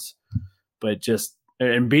records, but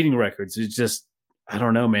and beating records. It's just, I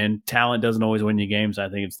don't know, man. Talent doesn't always win you games. I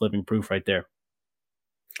think it's living proof right there.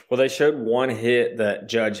 Well, they showed one hit that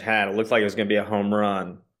Judge had. It looked like it was going to be a home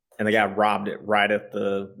run, and the guy robbed it right at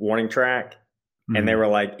the warning track. Mm-hmm. And they were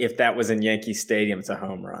like, if that was in Yankee Stadium, it's a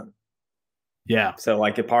home run. Yeah. So,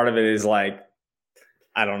 like, a part of it is like,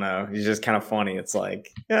 I don't know. It's just kind of funny. It's like,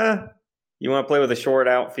 you want to play with a short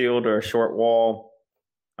outfield or a short wall?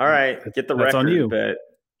 All right, get the record, on you. But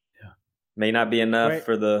may not be enough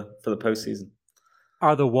for the postseason.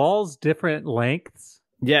 Are the walls different lengths?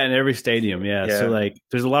 Yeah, in every stadium. Yeah. So like,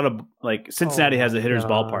 there's a lot of like Cincinnati has a hitter's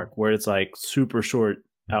ballpark where it's like super short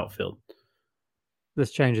outfield. This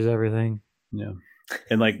changes everything. Yeah.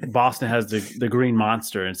 And like Boston has the Green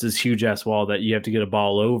Monster, and it's this huge ass wall that you have to get a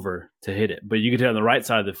ball over to hit it. But you can hit on the right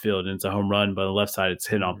side of the field, and it's a home run. But on the left side, it's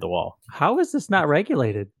hitting off the wall. How is this not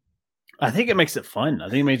regulated? I think it makes it fun. I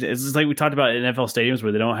think it's just like we talked about in NFL stadiums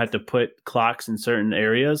where they don't have to put clocks in certain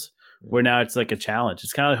areas. Where now it's like a challenge.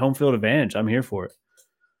 It's kind of like home field advantage. I'm here for it.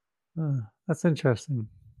 That's interesting.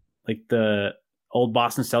 Like the old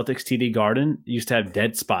Boston Celtics TD Garden used to have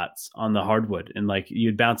dead spots on the hardwood, and like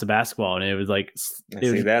you'd bounce a basketball, and it was like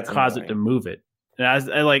cause it to move it. And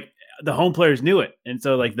I like the home players knew it, and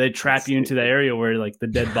so like they trap you into the area where like the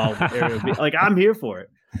dead ball area would be. Like I'm here for it.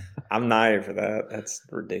 I'm not here for that. That's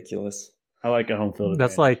ridiculous. I like a home field advantage.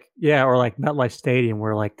 That's like, or like MetLife Stadium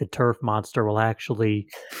where like the turf monster will actually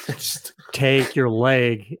take your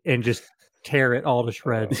leg and just tear it all to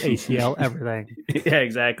shreds, ACL, everything. Yeah,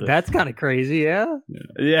 exactly. That's kind of crazy, yeah?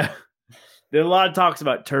 Yeah. There are a lot of talks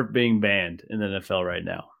about turf being banned in the NFL right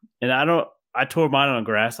now. And I tore mine on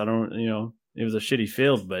grass. It was a shitty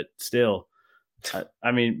field, but still,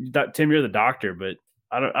 I mean, Tim, you're the doctor, but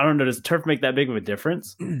I don't know. Does turf make that big of a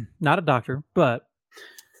difference? Not a doctor, but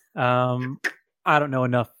I don't know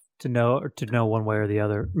enough to know one way or the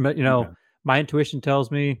other. But my intuition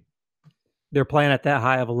tells me they're playing at that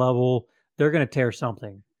high of a level. They're going to tear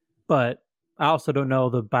something, but I also don't know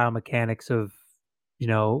the biomechanics of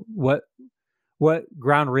what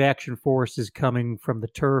ground reaction force is coming from the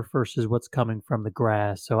turf versus what's coming from the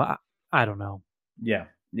grass. So I don't know. Yeah,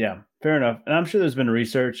 fair enough. And I'm sure there's been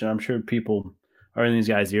research, and I'm sure people are in these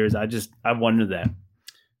guys' ears. I wondered that.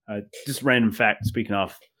 Just random fact. Speaking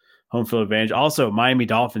of home field advantage, also Miami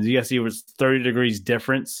Dolphins. You guys see it was 30 degrees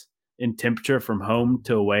difference in temperature from home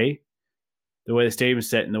to away. The way the stadium is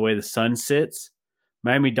set and the way the sun sits.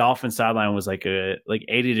 Miami Dolphins sideline was like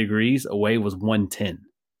 80 degrees. Away was 110.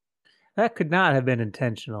 That could not have been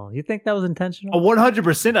intentional. You think that was intentional?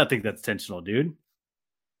 100%. I think that's intentional, dude.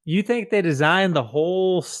 You think they designed the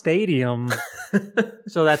whole stadium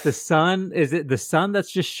so that the sun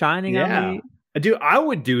that's just shining on me? Dude, I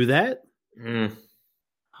would do that.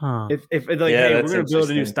 Huh. If hey, we're going to build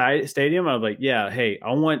a new stadium, I'd like, hey,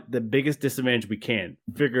 I want the biggest disadvantage we can.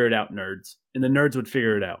 Figure it out, nerds. And the nerds would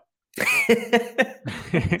figure it out.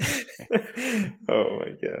 Oh my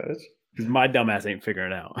gosh. Because my dumbass ain't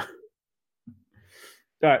figuring it out.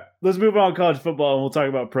 All right, let's move on to college football, and we'll talk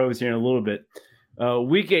about pros here in a little bit.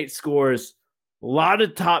 Week 8 scores, a lot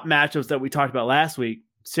of top matchups that we talked about last week.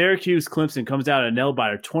 Syracuse, Clemson comes out a nail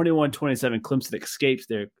biter, 21-27. Clemson escapes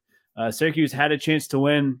there. Syracuse had a chance to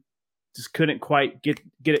win, just couldn't quite get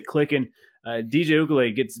it clicking. DJ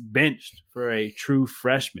Uiagalelei gets benched for a true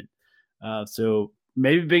freshman. So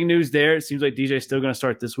maybe big news there. It seems like DJ's still going to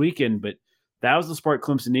start this weekend, but that was the spark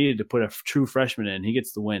Clemson needed to put a true freshman in. He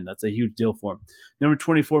gets the win. That's a huge deal for him. Number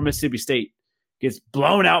 24, Mississippi State gets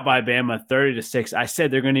blown out by Bama, 30-6. I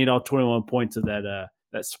said they're going to need all 21 points of that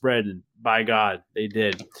spread, and by God, they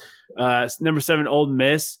did. Number 7, Ole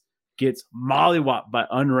Miss gets mollywopped by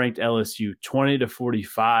unranked LSU,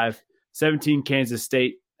 20-45. 17, Kansas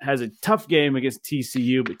State has a tough game against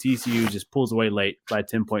TCU, but TCU just pulls away late by a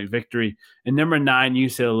 10-point victory. And number 9,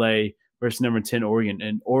 UCLA versus number 10, Oregon.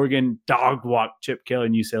 And Oregon dog-walked Chip Kelly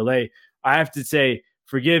and UCLA. I have to say,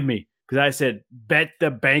 forgive me, because I said bet the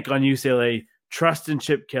bank on UCLA, trust in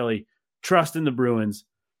Chip Kelly, trust in the Bruins,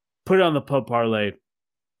 put it on the pub parlay.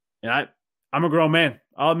 And I'm a grown man.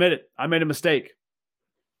 I'll admit it. I made a mistake.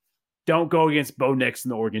 Don't go against Bo Nix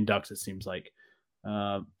and the Oregon Ducks, it seems like.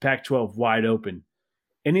 Pac-12 wide open.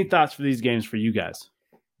 Any thoughts for these games for you guys?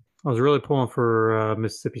 I was really pulling for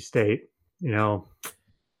Mississippi State. Bama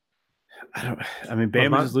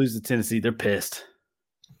just lose to Tennessee. They're pissed.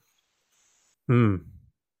 I mean,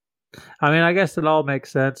 I guess it all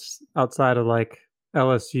makes sense outside of like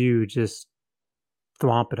LSU just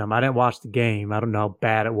thwomping them. I didn't watch the game. I don't know how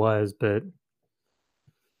bad it was, but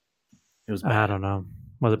it was bad. I don't know.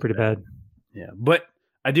 Was it pretty bad? Yeah, but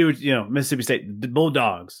I do, Mississippi State, the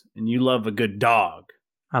Bulldogs, and you love a good dog.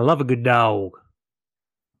 I love a good dog.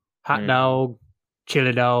 Hot dog,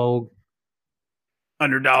 chili dog,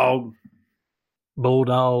 underdog,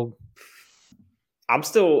 bulldog. I'm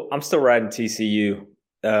still riding TCU.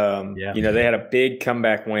 They had a big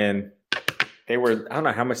comeback win. I don't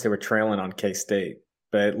know how much they were trailing on K-State,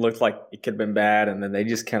 but it looked like it could have been bad, and then they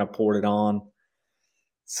just kind of poured it on.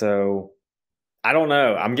 So I don't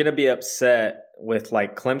know. I'm going to be upset with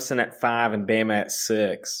like Clemson at 5 and Bama at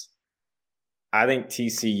 6. I think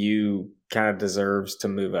TCU kind of deserves to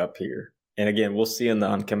move up here. And again, we'll see in the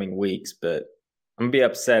oncoming weeks, but I'm going to be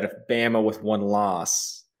upset if Bama with one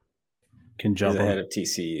loss can jump ahead of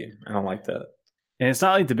TCU. I don't like that. And it's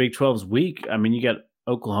not like the Big 12's weak. I mean, you got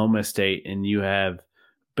Oklahoma State and you have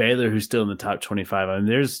Baylor, who's still in the top 25. I mean,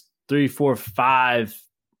 there's 3, 4, 5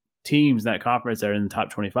 teams in that conference that are in the top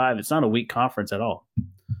 25. It's not a weak conference at all.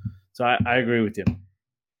 So I agree with you.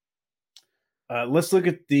 Let's look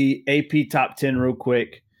at the AP top 10 real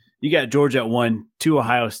quick. You got Georgia at 1, 2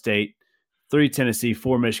 Ohio State, 3 Tennessee,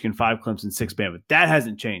 4 Michigan, 5 Clemson, 6 Bama. That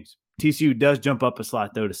hasn't changed. TCU does jump up a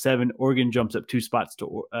slot, though, to 7. Oregon jumps up 2 spots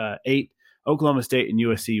to 8. Oklahoma State and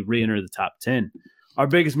USC re-enter the top 10. Our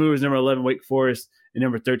biggest move is number 11, Wake Forest, and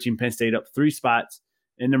number 13, Penn State, up 3 spots.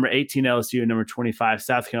 And number 18, LSU, and number 25,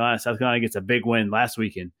 South Carolina. South Carolina gets a big win last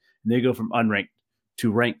weekend, and they go from unranked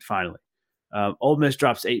to ranked finally. Ole Miss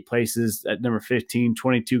drops 8 places at number 15.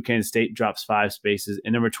 22, Kansas State drops 5 spaces.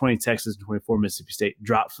 And number 20, Texas, and 24, Mississippi State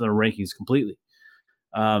drops from the rankings completely.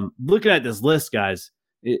 Looking at this list, guys,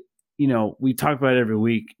 we talk about it every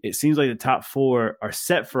week. It seems like the top 4 are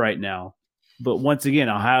set for right now. But once again,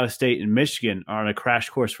 Ohio State and Michigan are on a crash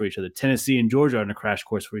course for each other. Tennessee and Georgia are on a crash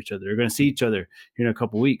course for each other. They're going to see each other here in a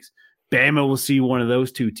couple weeks. Bama will see one of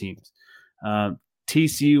those 2 teams.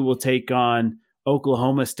 TCU will take on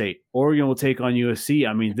Oklahoma State. Oregon will take on USC.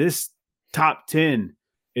 I mean, this top 10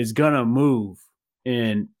 is going to move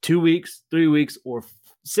in 2 weeks, 3 weeks, or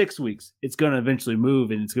 6 weeks. It's going to eventually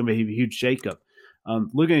move, and it's going to be a huge shakeup.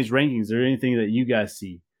 Looking at these rankings, is there anything that you guys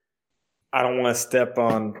see? I don't want to step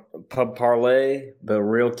on Pub Parlay, but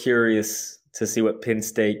real curious to see what Penn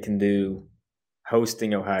State can do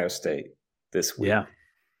hosting Ohio State this week. Yeah.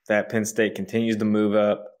 That Penn State continues to move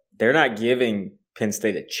up. They're not giving Penn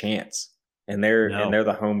State a chance, and they're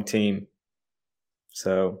the home team.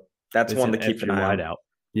 So that's one to keep an eye on. Out.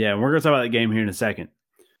 Yeah, and we're going to talk about that game here in a second.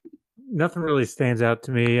 Nothing really stands out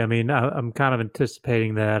to me. I mean, I'm kind of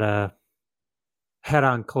anticipating that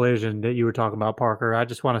head-on collision that you were talking about, Parker. I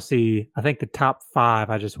just want to see, I think the top 5,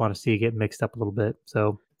 I just want to see get mixed up a little bit.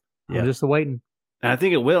 So I'm just waiting. And I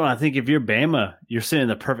think it will. And I think if you're Bama, you're sitting in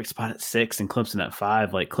the perfect spot at 6 and Clemson at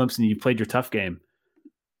 5. Like Clemson, you played your tough game.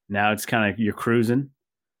 Now it's kind of you're cruising.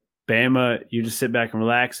 Bama, you just sit back and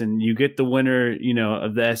relax, and you get the winner,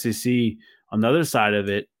 of the SEC on the other side of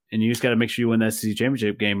it, and you just got to make sure you win the SEC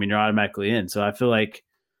championship game, and you're automatically in. So I feel like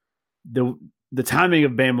the timing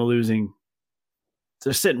of Bama losing,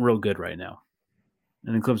 they're sitting real good right now.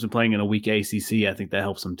 And then Clemson playing in a weak ACC, I think that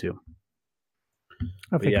helps them too.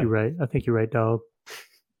 I think you're right. I think you're right, dog.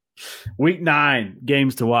 Week 9,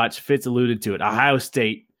 games to watch. Fitz alluded to it. Ohio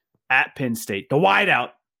State at Penn State. The whiteout.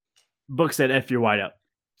 Book said F your whiteout.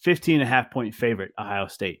 15.5-point favorite, Ohio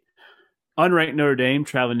State. Unranked Notre Dame,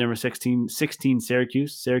 traveling number 16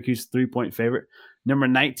 Syracuse. Syracuse 3-point favorite. Number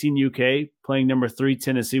 19 UK, playing number 3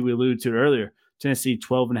 Tennessee. We alluded to it earlier. Tennessee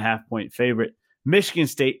 12.5-point favorite. Michigan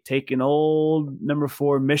State taking old number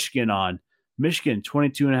 4 Michigan on. Michigan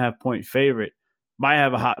 22.5-point favorite. Might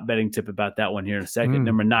have a hot betting tip about that one here in a second.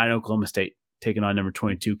 Number 9 Oklahoma State taking on number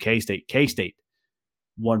 22 K-State. K-State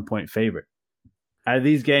 1-point favorite. Out of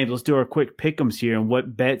these games, let's do our quick pick'ems here and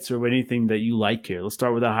what bets or anything that you like here. Let's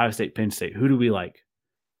start with Ohio State, Penn State. Who do we like?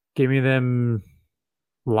 Give me them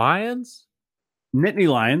Lions. Nittany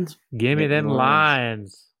Lions. Give me them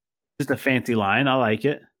Lions. Just a fancy line. I like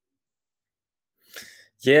it.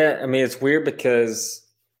 Yeah, I mean, it's weird because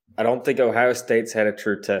I don't think Ohio State's had a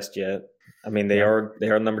true test yet. I mean, they are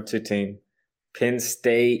number 2 team. Penn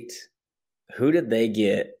State, who did they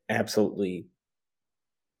get absolutely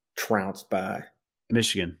trounced by?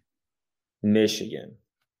 Michigan.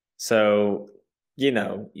 So,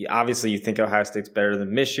 obviously you think Ohio State's better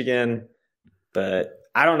than Michigan, but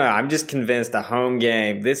I don't know. I'm just convinced a home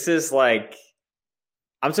game. This is like,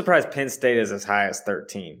 I'm surprised Penn State is as high as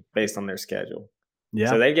 13 based on their schedule. Yeah.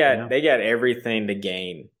 So they got everything to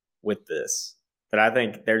gain with this. But I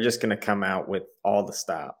think they're just going to come out with all the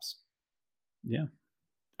stops. Yeah.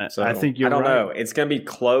 So I think you're right. I don't right. know. It's going to be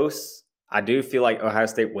close. I do feel like Ohio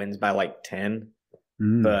State wins by like 10,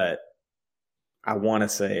 but I want to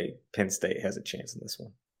say Penn State has a chance in this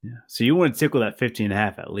one. Yeah. So you want to tickle that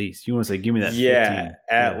 15.5 at least. You want to say, give me that 15. Yeah,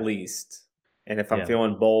 at least. And if I'm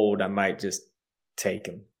feeling bold, I might just take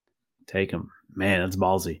them. Take them. Man, that's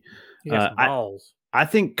ballsy. Balls. I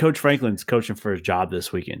think Coach Franklin's coaching for his job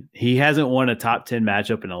this weekend. He hasn't won a top 10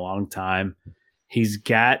 matchup in a long time. He's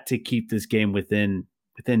got to keep this game within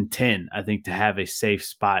 10, I think, to have a safe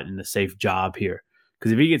spot and a safe job here.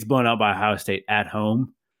 Because if he gets blown out by Ohio State at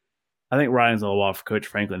home, I think Ryan's on the wall for Coach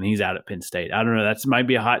Franklin. And he's out at Penn State. I don't know. That might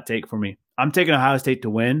be a hot take for me. I'm taking Ohio State to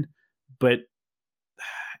win, but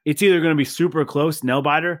it's either going to be super close, nail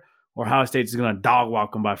biter, or Ohio State is going to dog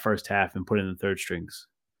walk them by first half and put in the third strings.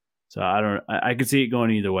 So I could see it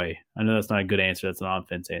going either way. I know that's not a good answer. That's an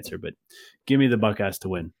offense answer, but give me the Buckeyes to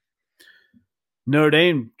win. Notre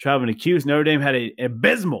Dame traveling to Cuse. Notre Dame had an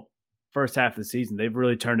abysmal first half of the season. They've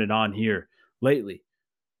really turned it on here lately.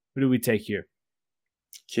 Who do we take here?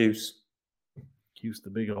 Cuse, the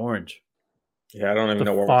big orange. Yeah, I don't even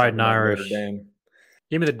know what we're talking about. Notre Dame.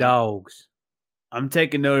 Give me the dogs. I'm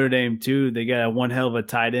taking Notre Dame too. They got one hell of a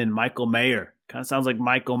tight end, Michael Mayer. Kind of sounds like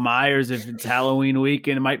Michael Myers if it's Halloween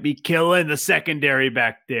weekend. It might be killing the secondary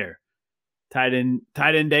back there. Tight end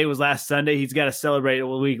day was last Sunday. He's got to celebrate a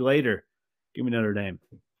week later. Give me Notre Dame.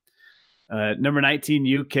 Number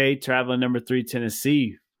 19 UK traveling number 3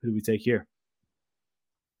 Tennessee. Who do we take here?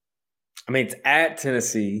 I mean, it's at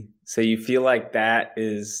Tennessee, so you feel like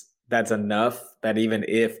that's enough. That even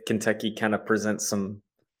if Kentucky kind of presents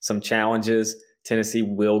some challenges, Tennessee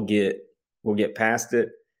will get past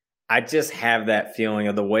it. I just have that feeling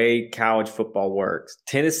of the way college football works.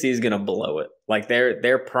 Tennessee is going to blow it. Like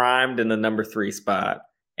they're primed in the number 3 spot,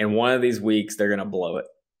 and one of these weeks they're going to blow it.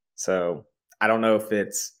 So I don't know if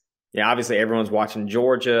it's obviously everyone's watching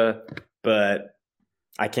Georgia, but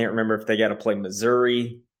I can't remember if they got to play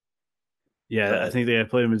Missouri. Yeah, I think they got to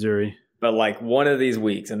play Missouri. but like one of these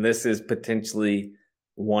weeks, and this is potentially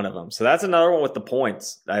one of them. So that's another one with the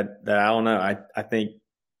points that I don't know. I think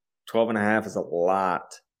 12.5 is a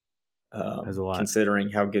lot. That's a lot considering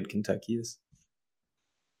how good Kentucky is.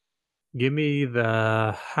 Give me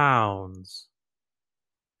the Hounds.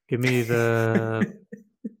 Give me the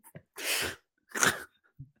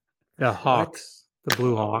the Hawks, the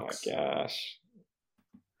Blue Hawks. Oh my gosh.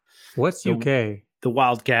 What's UK? The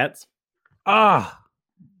Wildcats. I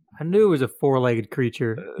knew it was a four-legged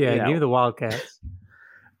creature. Yeah, give me the Wildcats.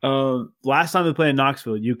 Last time they played in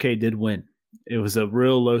Knoxville, UK did win. It was a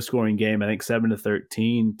real low-scoring game. I think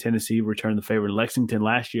 7-13. Tennessee returned the favor to Lexington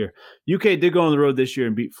last year. UK did go on the road this year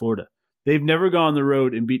and beat Florida. They've never gone on the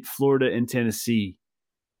road and beat Florida and Tennessee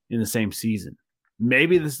in the same season.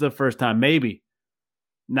 Maybe this is the first time. Maybe.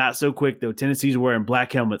 Not so quick, though. Tennessee's wearing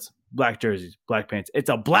black helmets, black jerseys, black pants. It's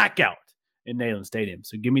a blackout in Neyland Stadium.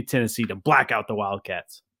 So give me Tennessee to black out the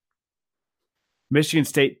Wildcats. Michigan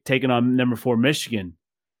State taking on number 4 Michigan.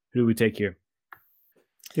 Who do we take here?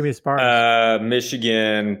 Give me the Spartans.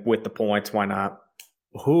 Michigan with the points. Why not?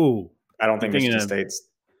 Who? I don't think Michigan State's.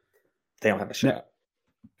 They don't have a shot.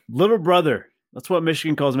 Little brother. That's what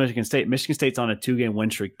Michigan calls Michigan State. Michigan State's on a 2-game win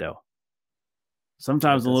streak, though.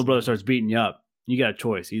 Sometimes when little brother starts beating you up, you got a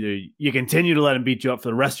choice. Either you continue to let him beat you up for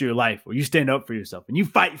the rest of your life, or you stand up for yourself and you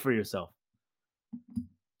fight for yourself.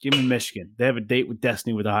 Give me Michigan. They have a date with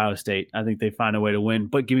destiny with Ohio State. I think they find a way to win,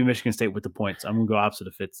 but give me Michigan State with the points. I'm going to go opposite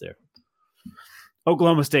of Fitz there.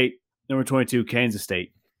 Oklahoma State, number 22, Kansas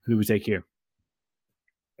State. Who do we take here?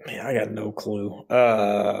 Man, I got no clue.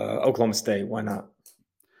 Oklahoma State. Why not?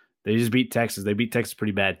 They just beat Texas. They beat Texas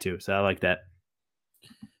pretty bad, too, so I like that.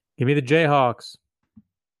 Give me the Jayhawks.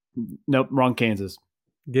 Nope, wrong Kansas.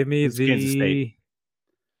 Give me the Kansas State.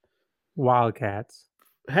 Wildcats.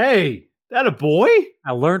 Hey, that a boy?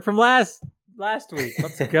 I learned from last week.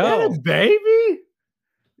 Let's go. Baby.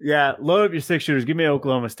 Yeah, load up your 6 shooters. Give me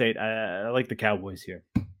Oklahoma State. I like the Cowboys here.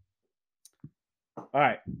 All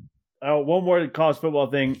right. One more college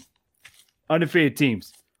football thing. Undefeated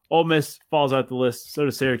teams. Ole Miss falls out the list. So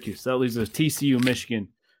does Syracuse. That leaves us TCU, Michigan,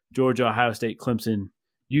 Georgia, Ohio State, Clemson,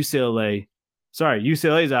 UCLA. Sorry,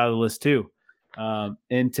 UCLA's out of the list too.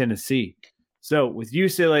 And Tennessee. So with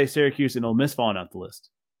UCLA, Syracuse, and Ole Miss falling out the list,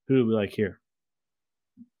 who do we like here?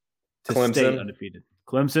 To Clemson. Stay undefeated.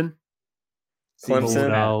 Clemson,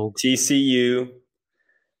 TCU,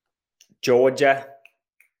 Georgia,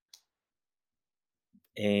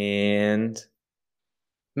 and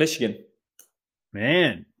Michigan.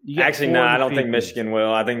 Man. Actually, no, I don't think Michigan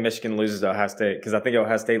will. I think Michigan loses to Ohio State because I think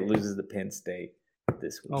Ohio State loses to Penn State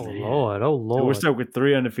this week. Oh, Lord. So we're stuck with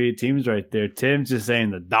 3 undefeated teams right there. Tim's just saying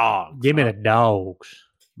the dogs. Give me the dogs.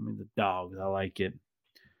 Give me the dogs. I like it.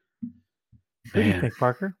 What do you think,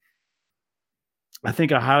 Parker? I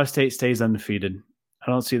think Ohio State stays undefeated. I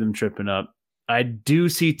don't see them tripping up. I do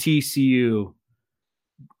see TCU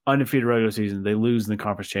undefeated regular season. They lose in the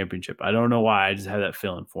conference championship. I don't know why. I just have that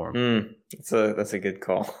feeling for them. That's a good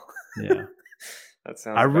call. Yeah. That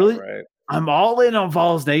sounds right. I'm all in on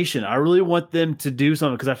Vols Nation. I really want them to do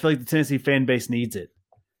something because I feel like the Tennessee fan base needs it.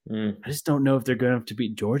 I just don't know if they're good enough to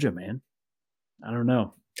beat Georgia, man. I don't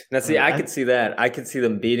know. Now, see, I could see that. I could see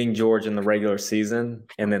them beating Georgia in the regular season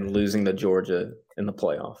and then losing to Georgia in the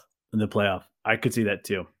playoff. I could see that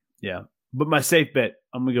too. Yeah. But my safe bet,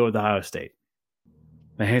 I'm going to go with Ohio State.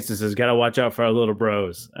 Now, Hanson says, got to watch out for our little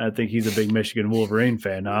bros. I think he's a big Michigan Wolverine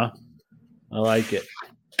fan, huh? I like it.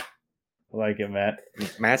 I like it, Matt.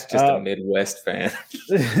 Matt's just a Midwest fan.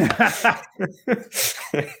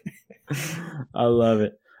 I love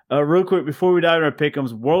it. Real quick, before we dive into our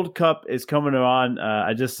pick'ems, World Cup is coming on.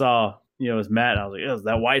 I just saw, it was Matt. I was like, is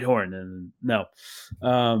that Whitehorn? And no.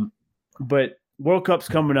 But World Cup's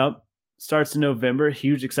coming up. Starts in November.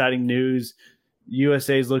 Huge, exciting news.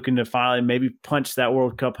 USA is looking to finally maybe punch that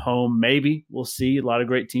World Cup home. Maybe. We'll see. A lot of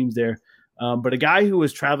great teams there. But a guy who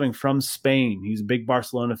was traveling from Spain, he's a big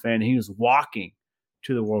Barcelona fan. He was walking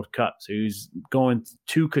to the World Cup. So he was going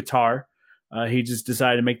to Qatar. He just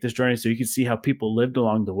decided to make this journey so he could see how people lived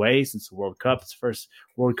along the way since the World Cup. It's the first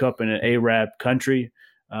World Cup in an Arab country.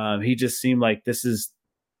 He just seemed like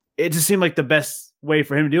it just seemed like the best way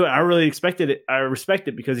for him to do it. I really expected it. I respect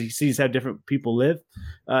it because he sees how different people live.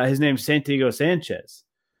 His name's Santiago Sanchez.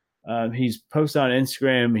 He's posted on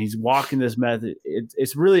Instagram. He's walking this method.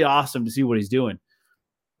 It's really awesome to see what he's doing.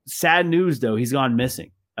 Sad news, though. He's gone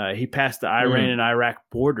missing. He passed the Iran and Iraq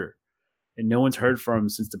border, and no one's heard from him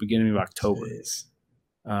since the beginning of October.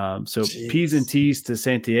 So P's and T's to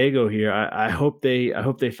Santiago here. I hope they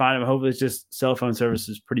find him. I hope it's just cell phone service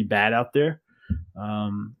is pretty bad out there.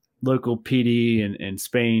 local PD and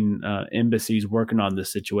Spain embassies working on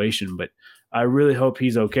this situation. But I really hope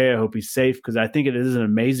he's okay. I hope he's safe, because I think it is an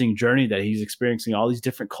amazing journey that he's experiencing all these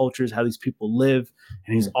different cultures, how these people live.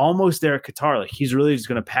 And he's almost there at Qatar. Like, he's really just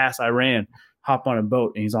going to pass Iran, hop on a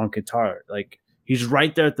boat, and he's on Qatar. Like, he's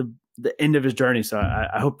right there at the end of his journey. So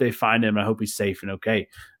I hope they find him. I hope he's safe and okay.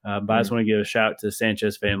 But I just want to give a shout out to the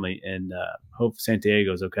Sanchez family, and hope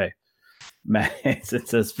Santiago's okay. Matt, it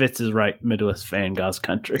says Fitz is right. Midwest fan, God's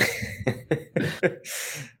country.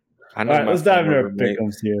 I know. All right, let's dive into our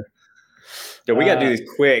pick'ems here. Yeah, we got to do this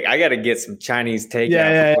quick. I got to get some Chinese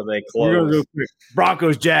takeout before they close. We're going to go quick.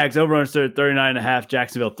 Broncos, Jags, over on 39.5.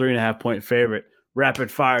 Jacksonville, 3.5 point favorite.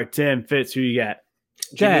 Rapid fire. Tim, Fitz, who you got?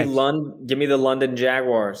 Give me the London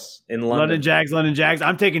Jaguars in London. London Jags.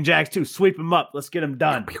 I'm taking Jags too. Sweep them up. Let's get them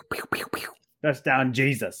done. Touchdown,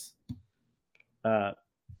 Jesus.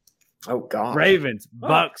 Oh, God. Ravens,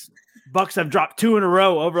 Bucks. Bucks have dropped 2 in a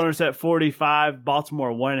row. Over on set 45.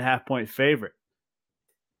 Baltimore, 1.5 point favorite.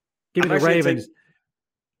 Give me the Ravens.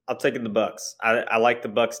 I'm taking the Bucks. I like the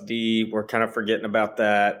Bucks D. We're kind of forgetting about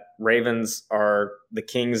that. Ravens are the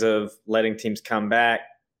kings of letting teams come back.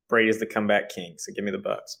 Brady's the comeback king. So give me the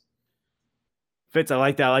Bucks. Fitz, I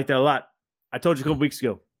like that. I like that a lot. I told you a couple weeks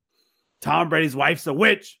ago. Tom Brady's wife's a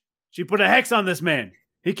witch. She put a hex on this man.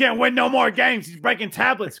 He can't win no more games. He's breaking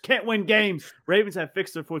tablets. Can't win games. Ravens have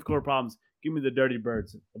fixed their fourth quarter problems. Give me the Dirty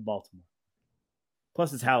Birds of Baltimore.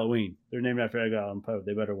 Plus, it's Halloween. They're named after Edgar Allan Poe.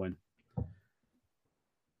 They better win.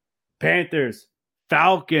 Panthers,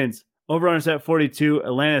 Falcons, over on set 42.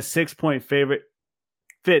 Atlanta 6-point favorite.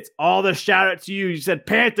 Fitz, all the shout out to you. You said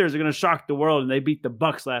Panthers are going to shock the world, and they beat the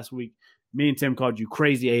Bucks last week. Me and Tim called you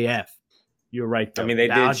crazy AF. You're right, though. I mean, they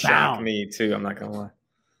did shock me, too. I'm not going to lie.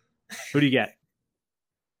 Who do you get?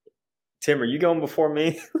 Tim, are you going before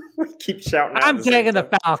me? We keep shouting out. I'm taking the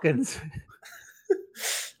Falcons.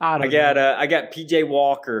 I got PJ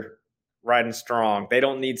Walker riding strong. They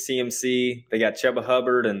don't need CMC. They got Chuba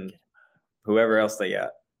Hubbard and whoever else they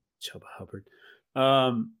got. Chuba Hubbard.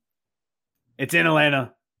 It's in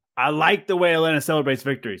Atlanta. I like the way Atlanta celebrates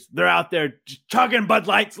victories. They're out there chugging Bud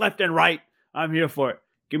Lights left and right. I'm here for it.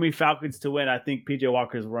 Give me Falcons to win. I think PJ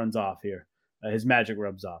Walker runs off here. His magic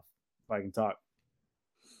rubs off, if I can talk.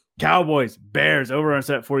 Cowboys, Bears, over on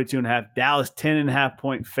set 42.5. Dallas, 10.5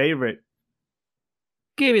 point favorite.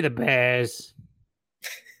 Give me the Bears.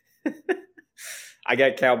 I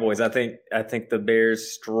got Cowboys. I think the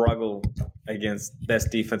Bears struggle against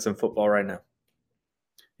best defense in football right now.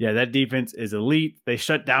 Yeah, that defense is elite. They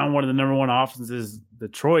shut down one of the number one offenses,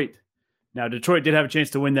 Detroit. Now, Detroit did have a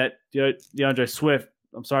chance to win that. DeAndre Swift,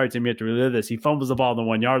 I'm sorry, Tim, you have to relive this. He fumbles the ball on the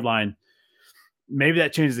 1 yard line. Maybe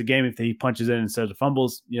that changes the game if he punches in instead of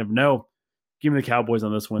fumbles. You never know. Give me the Cowboys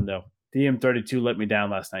on this one, though. DM32 let me down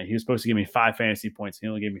last night. He was supposed to give me 5 fantasy points. He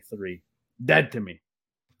only gave me 3. Dead to me.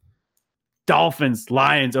 Dolphins,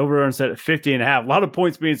 Lions, over on set at 50.5. A lot of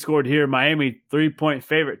points being scored here. Miami, 3-point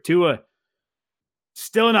favorite. Tua,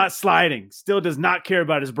 still not sliding. Still does not care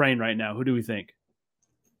about his brain right now. Who do we think?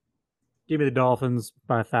 Give me the Dolphins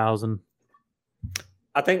by 1,000.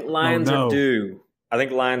 I think Lions are due.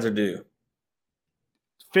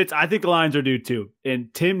 Fitz, I think the Lions are due too.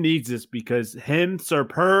 And Tim needs this because him, Sir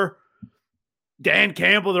Purr, Dan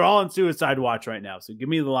Campbell, they're all in suicide watch right now. So give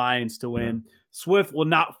me the Lions to win. Yeah. Swift will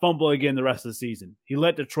not fumble again the rest of the season. He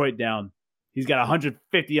let Detroit down. He's got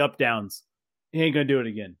 150 up downs. He ain't going to do it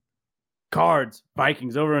again. Cards,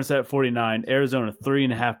 Vikings, over on set at 49. Arizona,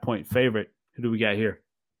 3.5 point favorite. Who do we got here?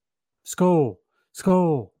 Skull.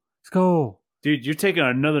 Dude, you're taking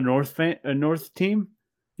another North team?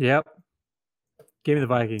 Yep. Give me the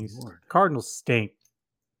Vikings. Lord. Cardinals stink.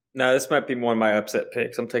 No, this might be one of my upset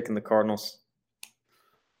picks. I'm taking the Cardinals.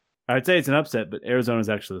 I'd say it's an upset, but Arizona's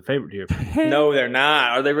actually the favorite here. No, they're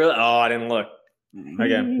not. Are they really? Oh, I didn't look.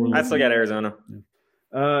 Again, I still got Arizona.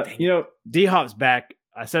 D-Hop's back.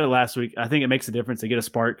 I said it last week. I think it makes a difference. They get a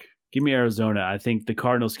spark. Give me Arizona. I think the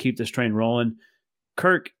Cardinals keep this train rolling.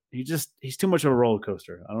 Kirk, he's too much of a roller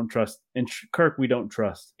coaster. I don't trust. In Kirk, we don't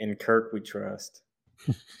trust. In Kirk, we trust.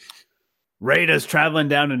 Raiders traveling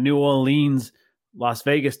down to New Orleans. Las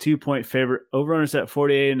Vegas 2-point favorite. Over under set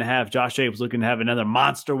 48.5. Josh Jacobs looking to have another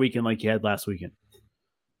monster weekend like he had last weekend.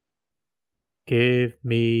 Give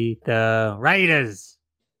me the Raiders.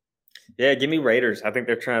 Yeah, give me Raiders. I think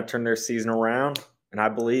they're trying to turn their season around, and I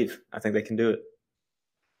think they can do it.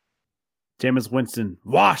 Jameis Winston,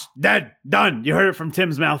 washed, dead, done. You heard it from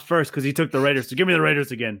Tim's mouth first because he took the Raiders. So give me the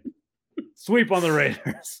Raiders again. Sweep on the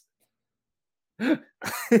Raiders. Wow,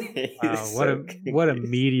 what a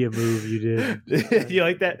media move you did. You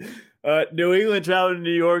like that? New England traveling to New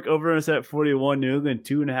York, over us at 41. New England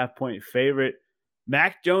 2.5 point favorite.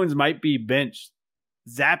 Mac Jones might be benched.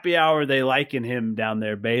 Zappy Hour, they liking him down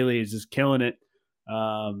there. Bailey is just killing it.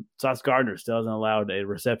 Sauce Gardner still hasn't allowed a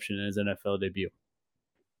reception in his NFL debut.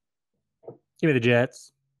 Give me the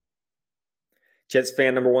Jets. Jets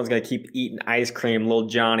fan number one is going to keep eating ice cream. Little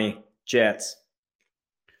Johnny, Jets.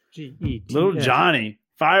 G-E-T-S. Little Johnny.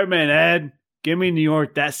 Fireman Ed. Give me New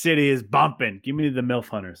York. That city is bumping. Give me the MILF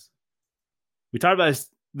Hunters. We talked about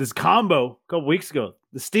this combo a couple weeks ago.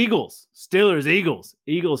 The Steagles. Steelers, Eagles.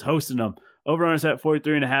 Eagles hosting them. Over-under at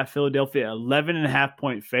 43.5. Philadelphia, 11.5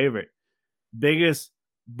 point favorite. Biggest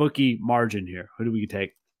bookie margin here. Who do we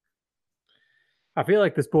take? I feel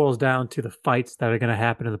like this boils down to the fights that are going to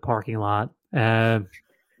happen in the parking lot. I'm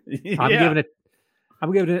giving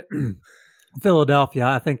it Philadelphia.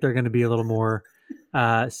 I think they're going to be a little more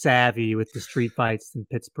savvy with the street fights than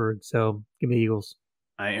Pittsburgh. So give me Eagles.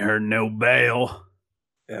 I ain't heard no bail.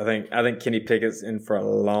 I think Kenny Pickett's in for a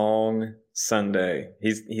long Sunday.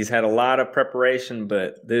 He's had a lot of preparation,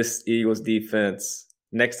 but this Eagles defense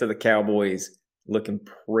next to the Cowboys looking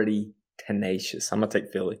pretty tenacious. I'm gonna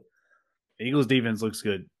take Philly. Eagles defense looks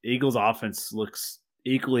good. Eagles offense looks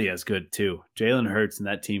equally as good too. Jalen Hurts and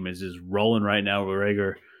that team is just rolling right now with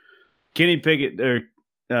Rager. Kenny Pickett or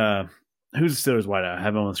who's the Steelers wideout? I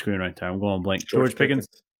have him on the screen right there. I'm going blank. George Pickens.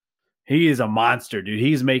 He is a monster, dude.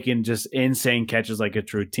 He's making just insane catches like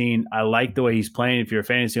it's routine. I like the way he's playing. If you're a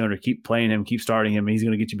fantasy owner, keep playing him, keep starting him. He's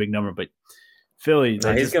going to get you a big number. But Philly,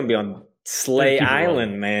 he's going to be on Slay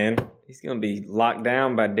Island, man. He's going to be locked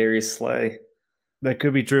down by Darius Slay. That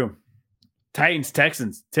could be true. Titans,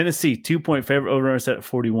 Texans, Tennessee, 2-point favorite, over set at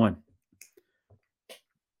 41.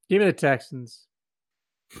 Give me the Texans.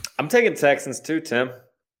 I'm taking Texans too, Tim.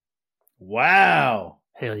 Wow.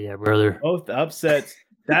 Hell yeah, brother. Both upsets.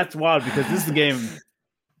 That's wild because this is a game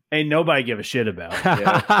ain't nobody give a shit about.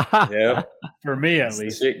 Yeah. For me, at it's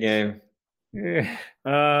least. A shit game.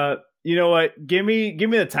 You know what? Give me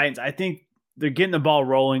the Titans. I think they're getting the ball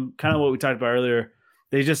rolling. Kind of what we talked about earlier.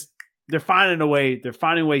 They're finding a way. They're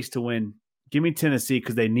finding ways to win. Give me Tennessee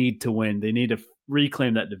because they need to win. They need to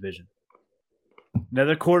reclaim that division.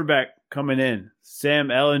 Another quarterback coming in. Sam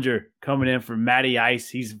Ehlinger coming in for Matty Ice.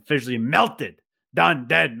 He's officially melted. Done,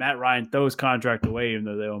 dead. Matt Ryan throws contract away, even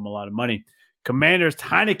though they owe him a lot of money. Commanders,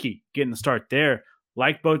 Heineke getting the start there.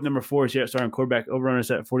 Like both number 4s here, starting quarterback, over-under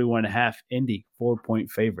set at 41.5. Indy,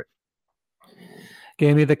 4-point favorite.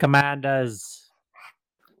 Give me the Commanders.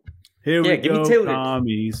 Here we go,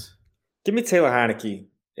 Commies. Give me Taylor Heineke.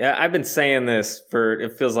 Yeah, I've been saying this for,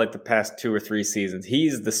 it feels like the past 2 or 3 seasons.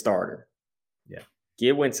 He's the starter. Yeah.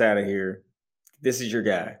 Get Wentz out of here. This is your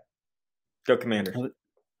guy. Go Commanders.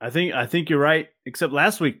 I think you're right, except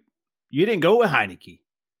last week you didn't go with Heineke.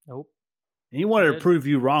 Nope. And he wanted to prove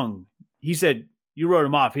you wrong. He said you wrote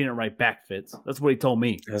him off. He didn't write back, Fitz. That's what he told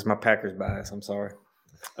me. That's my Packers bias. I'm sorry.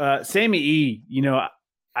 Sammy E,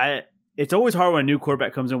 it's always hard when a new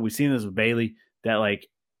quarterback comes in. We've seen this with Bailey, that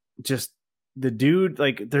just the dude,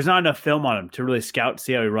 there's not enough film on him to really scout,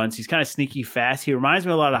 see how he runs. He's kind of sneaky fast. He reminds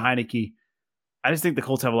me a lot of Heineke. I just think the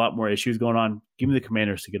Colts have a lot more issues going on. Give me the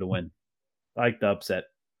Commanders to get a win. I like the upset.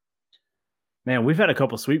 Man, we've had a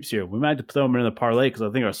couple sweeps here. We might have to throw them in the parlay because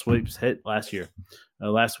I think our sweeps hit last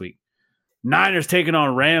week. Niners taking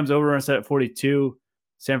on Rams, over set at 42.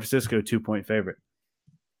 San Francisco, 2-point favorite.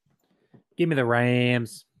 Give me the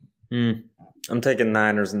Rams. I'm taking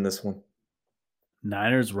Niners in this one.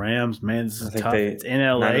 Niners, Rams, man, this is tough. It's in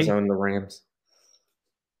LA. Niners own the Rams.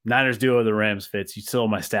 Niners do owe the Rams, Fitz. You stole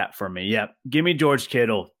my stat for me. Yep. Give me George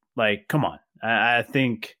Kittle. Come on. I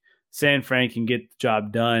think San Fran can get the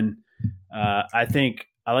job done. I think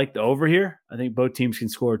I like the over here. I think both teams can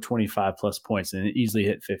score 25 plus points and easily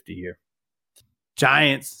hit 50 here.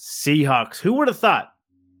 Giants, Seahawks. Who would have thought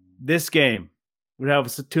this game would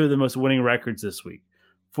have 2 of the most winning records this week?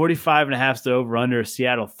 45.5 is the over under.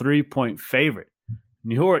 Seattle, 3-point favorite.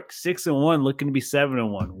 New York, 6-1, looking to be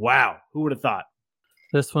 7-1. Wow. Who would have thought?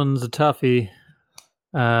 This one's a toughie.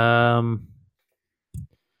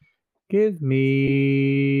 Give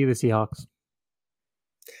me the Seahawks.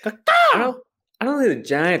 I don't think the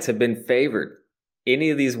Giants have been favored any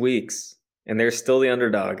of these weeks, and they're still the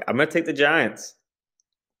underdog. I'm going to take the Giants.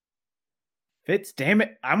 Fitz, damn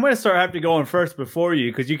it. I'm going to start having to go on first before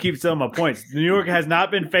you because you keep selling my points. New York has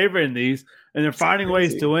not been favored in these, and they're finding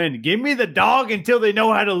ways to win. Give me the dog until they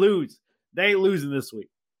know how to lose. They ain't losing this week.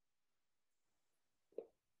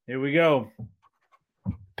 Here we go.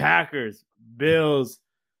 Packers, Bills,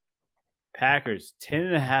 Packers,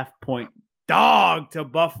 10.5-point dog to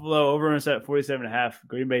Buffalo, over and set at 47.5.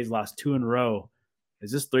 Green Bay's lost 2 in a row.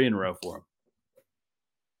 Is this 3 in a row for them?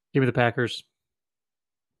 Give me the Packers.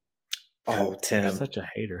 Oh, Tim. You're such a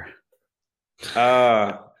hater.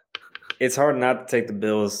 It's hard not to take the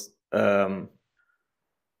Bills. I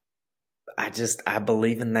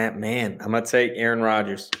believe in that man. I'm gonna take Aaron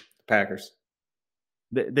Rodgers, Packers.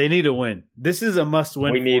 They need a win. This is a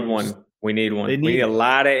must-win. We need one. We need one. We need a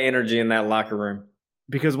lot of energy in that locker room.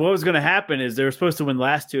 Because what was going to happen is they were supposed to win the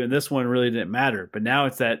last two, and this one really didn't matter. But now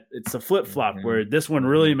it's a flip-flop where this one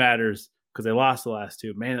really matters because they lost the last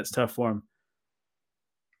two. Man, that's tough for them.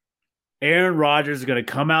 Aaron Rodgers is going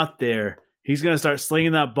to come out there. He's going to start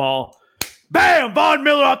slinging that ball. Bam! Von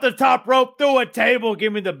Miller off the top rope through a table.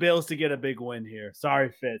 Give me the Bills to get a big win here.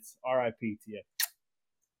 Sorry, Fitz. R.I.P. to you.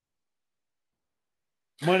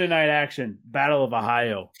 Monday night action. Battle of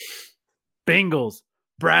Ohio. Bengals.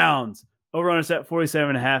 Browns. Over on set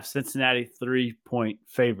 47.5. Cincinnati 3-point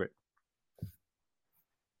favorite.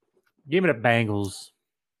 Give me the Bengals.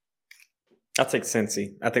 I'll take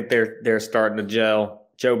Cincy. I think they're starting to gel.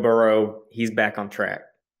 Joe Burrow, he's back on track.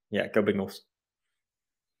 Yeah, go Bengals.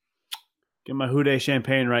 Get my Houday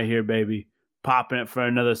champagne right here, baby. Popping it for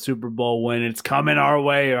another Super Bowl win. It's coming our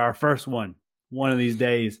way, our first one of these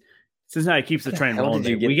days. Cincinnati keeps the train rolling.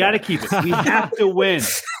 We got to keep it. We have to win.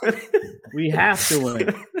 We have to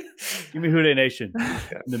win. Give me Houday Nation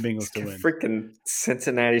and the Bengals to win. Freaking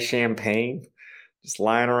Cincinnati champagne just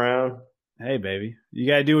lying around. Hey, baby. You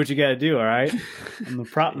got to do what you got to do, all right? I'm the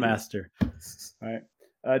prop master. All right.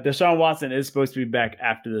 Deshaun Watson is supposed to be back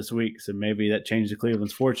after this week, so maybe that changes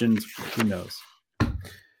Cleveland's fortunes. Who knows?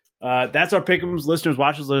 That's our pick'ems. Listeners,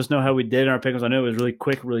 watchers, let us know how we did in our pick'ems. I know it was really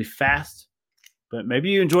quick, really fast, but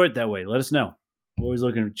maybe you enjoyed it that way. Let us know. We're always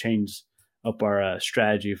looking to change up our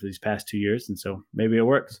strategy for these past 2 years, and so maybe it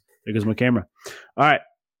works. There goes my camera. All right,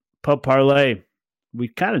 Pub Parlay. We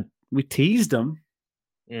teased them.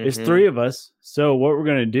 Mm-hmm. There's three of us, so what we're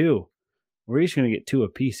going to do, we're each going to get two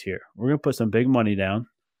apiece here. We're going to put some big money down.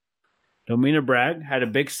 Don't mean to brag. Had a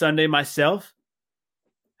big Sunday myself.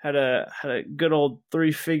 Had a good old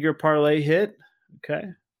 3-figure parlay hit. Okay.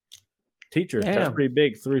 Teacher, that's pretty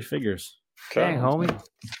big, 3 figures. Dang, homie.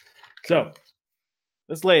 So,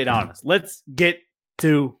 let's lay it on us. Let's get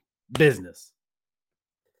to business.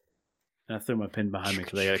 And I threw my pen behind me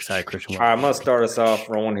because I got excited. Christian. All right, I'm gonna start us off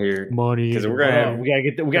rolling here. Money, because we gotta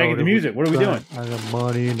get the music. What are we doing? I got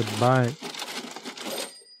money in the bank.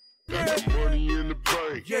 Money in the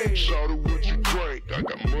bank. Shout out what you drink. I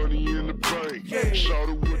got money in the bank. Shout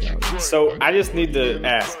out what you drink. So I just need to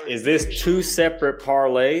ask: is this 2 separate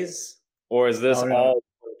parlays, or is this all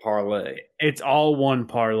one parlay? It's all one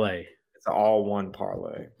parlay. It's all one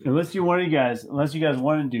parlay. Unless you guys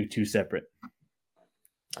want to do 2 separate.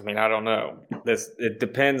 I mean, I don't know. It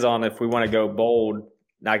depends on if we want to go bold.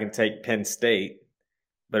 I can take Penn State,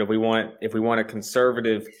 but if we want a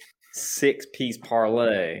conservative 6-piece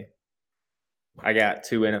parlay, I got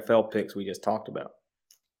 2 NFL picks we just talked about.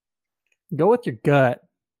 Go with your gut.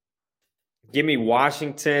 Give me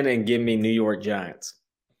Washington and give me New York Giants.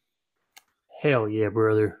 Hell yeah,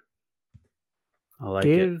 brother. I like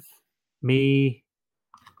it. Give me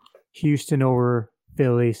Houston over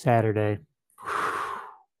Philly Saturday.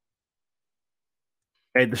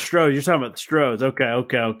 Hey, the Stros. You're talking about the Stros. Okay.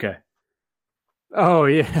 Oh,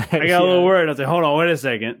 yeah. I got a little worried. I was like, hold on, wait a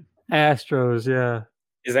second. Astros, yeah.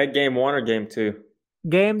 Is that game 1 or game 2?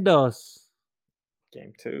 Game dos.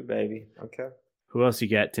 Game 2, baby. Okay. Who else you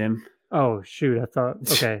got, Tim? Oh, shoot. I thought.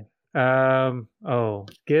 Okay.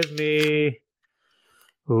 Give me.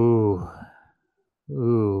 Ooh.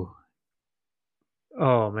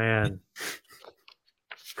 Oh, man.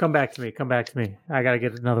 Come back to me. I got to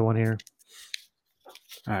get another one here.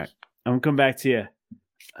 All right. I'm going to come back to you.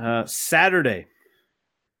 Saturday.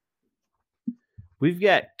 We've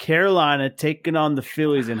got Carolina taking on the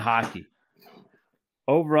Phillies in hockey.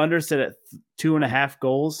 Over-under set at 2.5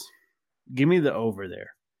 goals. Give me the over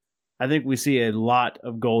there. I think we see a lot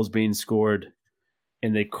of goals being scored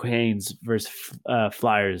in the Canes versus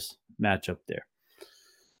Flyers matchup there.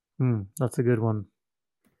 That's a good one.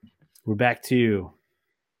 We're back to you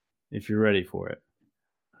if you're ready for it.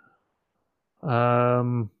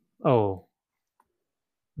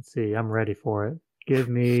 Let's see. I'm ready for it. Give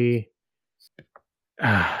me.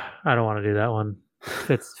 I don't want to do that one.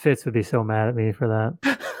 Fitz would be so mad at me for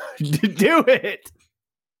that. Do it.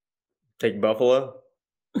 Take Buffalo?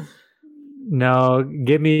 No,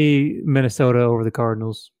 give me Minnesota over the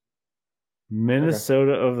Cardinals.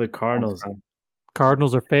 Minnesota over the Cardinals.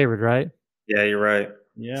 Cardinals are favored, right? Yeah, you're right.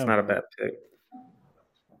 Yeah. It's not a bad pick.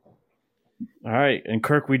 All right. And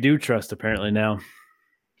Kirk, we do trust apparently now.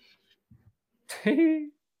 All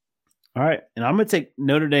right. And I'm going to take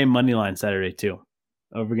Notre Dame money line Saturday too,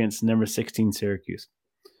 over against number 16 Syracuse.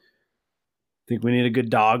 I think we need a good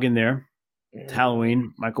dog in there. It's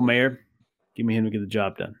Halloween. Michael Mayer. Give me him to get the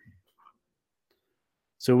job done.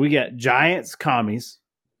 So we got Giants commies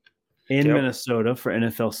in Minnesota for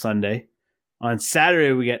NFL Sunday. On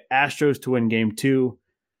Saturday, we got Astros to win game 2.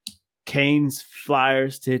 Canes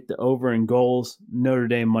Flyers to hit the over in goals. Notre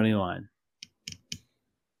Dame money line.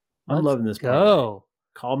 I'm loving this. Go.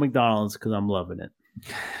 Call McDonald's because I'm loving it.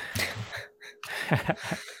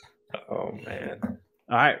 Oh, man.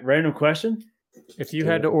 All right, random question. If you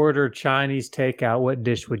had to order Chinese takeout, what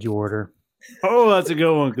dish would you order? Oh, that's a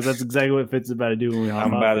good one because that's exactly what Fitz is about to do when we hop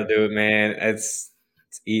I'm about up. to do it, man. It's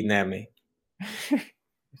eating at me.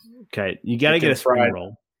 Okay, you got to get a spring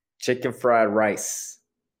roll. Chicken fried rice.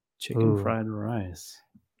 Chicken fried rice.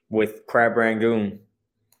 With crab rangoon.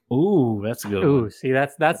 Ooh, that's a good one. Ooh, see,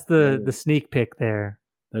 that's the sneak pick there.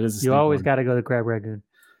 That is. You always got to go to crab rangoon.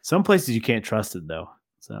 Some places you can't trust it though.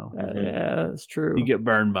 So yeah, that's true. You get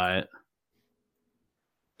burned by it.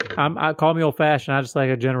 I call me old fashioned. I just like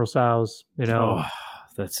a General Tso's. You know,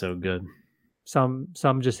 that's so good. Some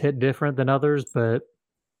just hit different than others, but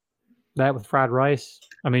that with fried rice,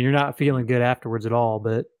 I mean, you're not feeling good afterwards at all,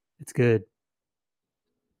 but it's good.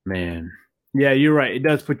 Man, yeah, you're right. It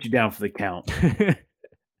does put you down for the count.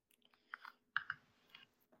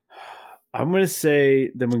 I'm going to say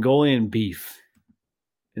the Mongolian beef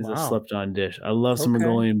is a slept-on dish. I love some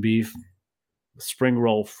Mongolian beef. Spring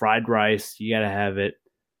roll, fried rice. You got to have it.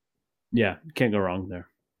 Yeah, can't go wrong there.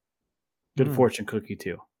 Good fortune cookie,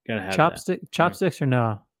 too. Got to have Chopsticks or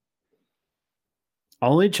no?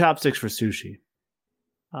 Only chopsticks for sushi.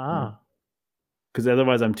 Ah. Because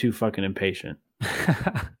otherwise I'm too fucking impatient.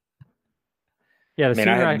 Yeah, the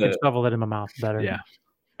sooner I can shovel it in my mouth, the better. Yeah.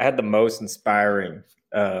 I had the most inspiring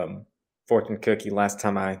fortune cookie last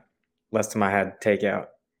time I had takeout.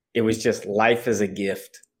 It was just life is a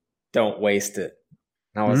gift. Don't waste it.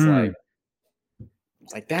 And I was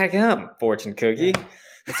like, daggum, fortune cookie.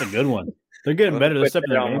 That's a good one. They're getting better. They're stepping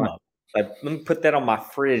their game up. Like, let me put that on my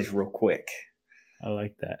fridge real quick. I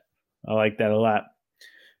like that. I like that a lot.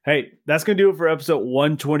 Hey, that's going to do it for episode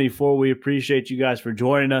 124. We appreciate you guys for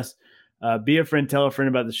joining us. Be a friend, tell a friend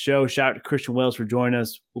about the show. Shout out to Christian Wells for joining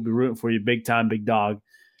us. We'll be rooting for you big time, big dog.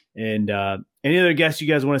 And any other guests you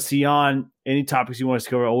guys want to see on, any topics you want us to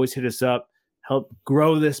cover, always hit us up. Help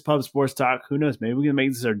grow this Pub Sports Talk. Who knows? Maybe we can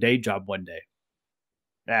make this our day job one day.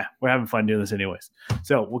 Yeah, we're having fun doing this anyways.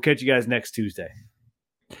 So we'll catch you guys next Tuesday.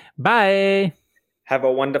 Bye. Have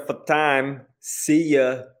a wonderful time. See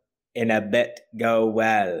ya. And I bet go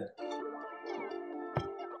well.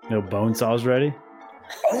 No bone saws ready?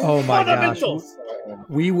 Oh my gosh.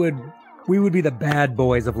 We would be the bad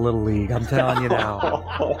boys of Little League. I'm telling you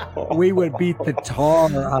now. We would beat the tar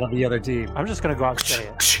out of the other team. I'm just going to go out and say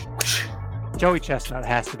it. Joey Chestnut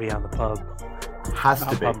has to be on the pub. Has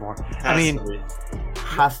to be.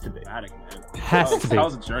 Has to be. Has to be. That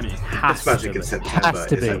was a journey. This Magic in September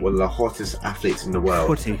is like one of the hottest athletes in the world.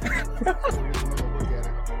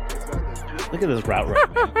 Look at this route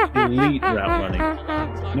running. Elite route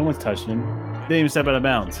running. No one's touching him. Didn't even step out of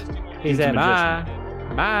bounds. He said bye.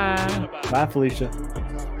 Bye. Bye, Felicia.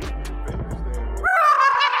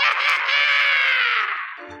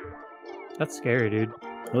 That's scary, dude.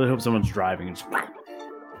 I really hope someone's driving and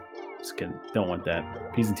just kidding. Don't want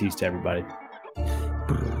that. P's and T's to everybody.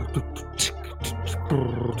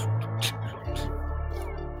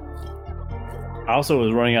 I also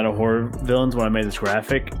was running out of horror villains when I made this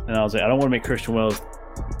graphic, and I was like, I don't want to make Christian Wells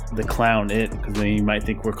the clown because then you might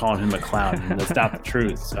think we're calling him a clown, and that's not the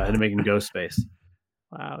truth. So I had to make him Ghostface.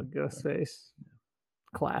 Wow, Ghostface.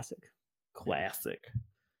 Classic. Classic.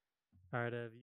 All right,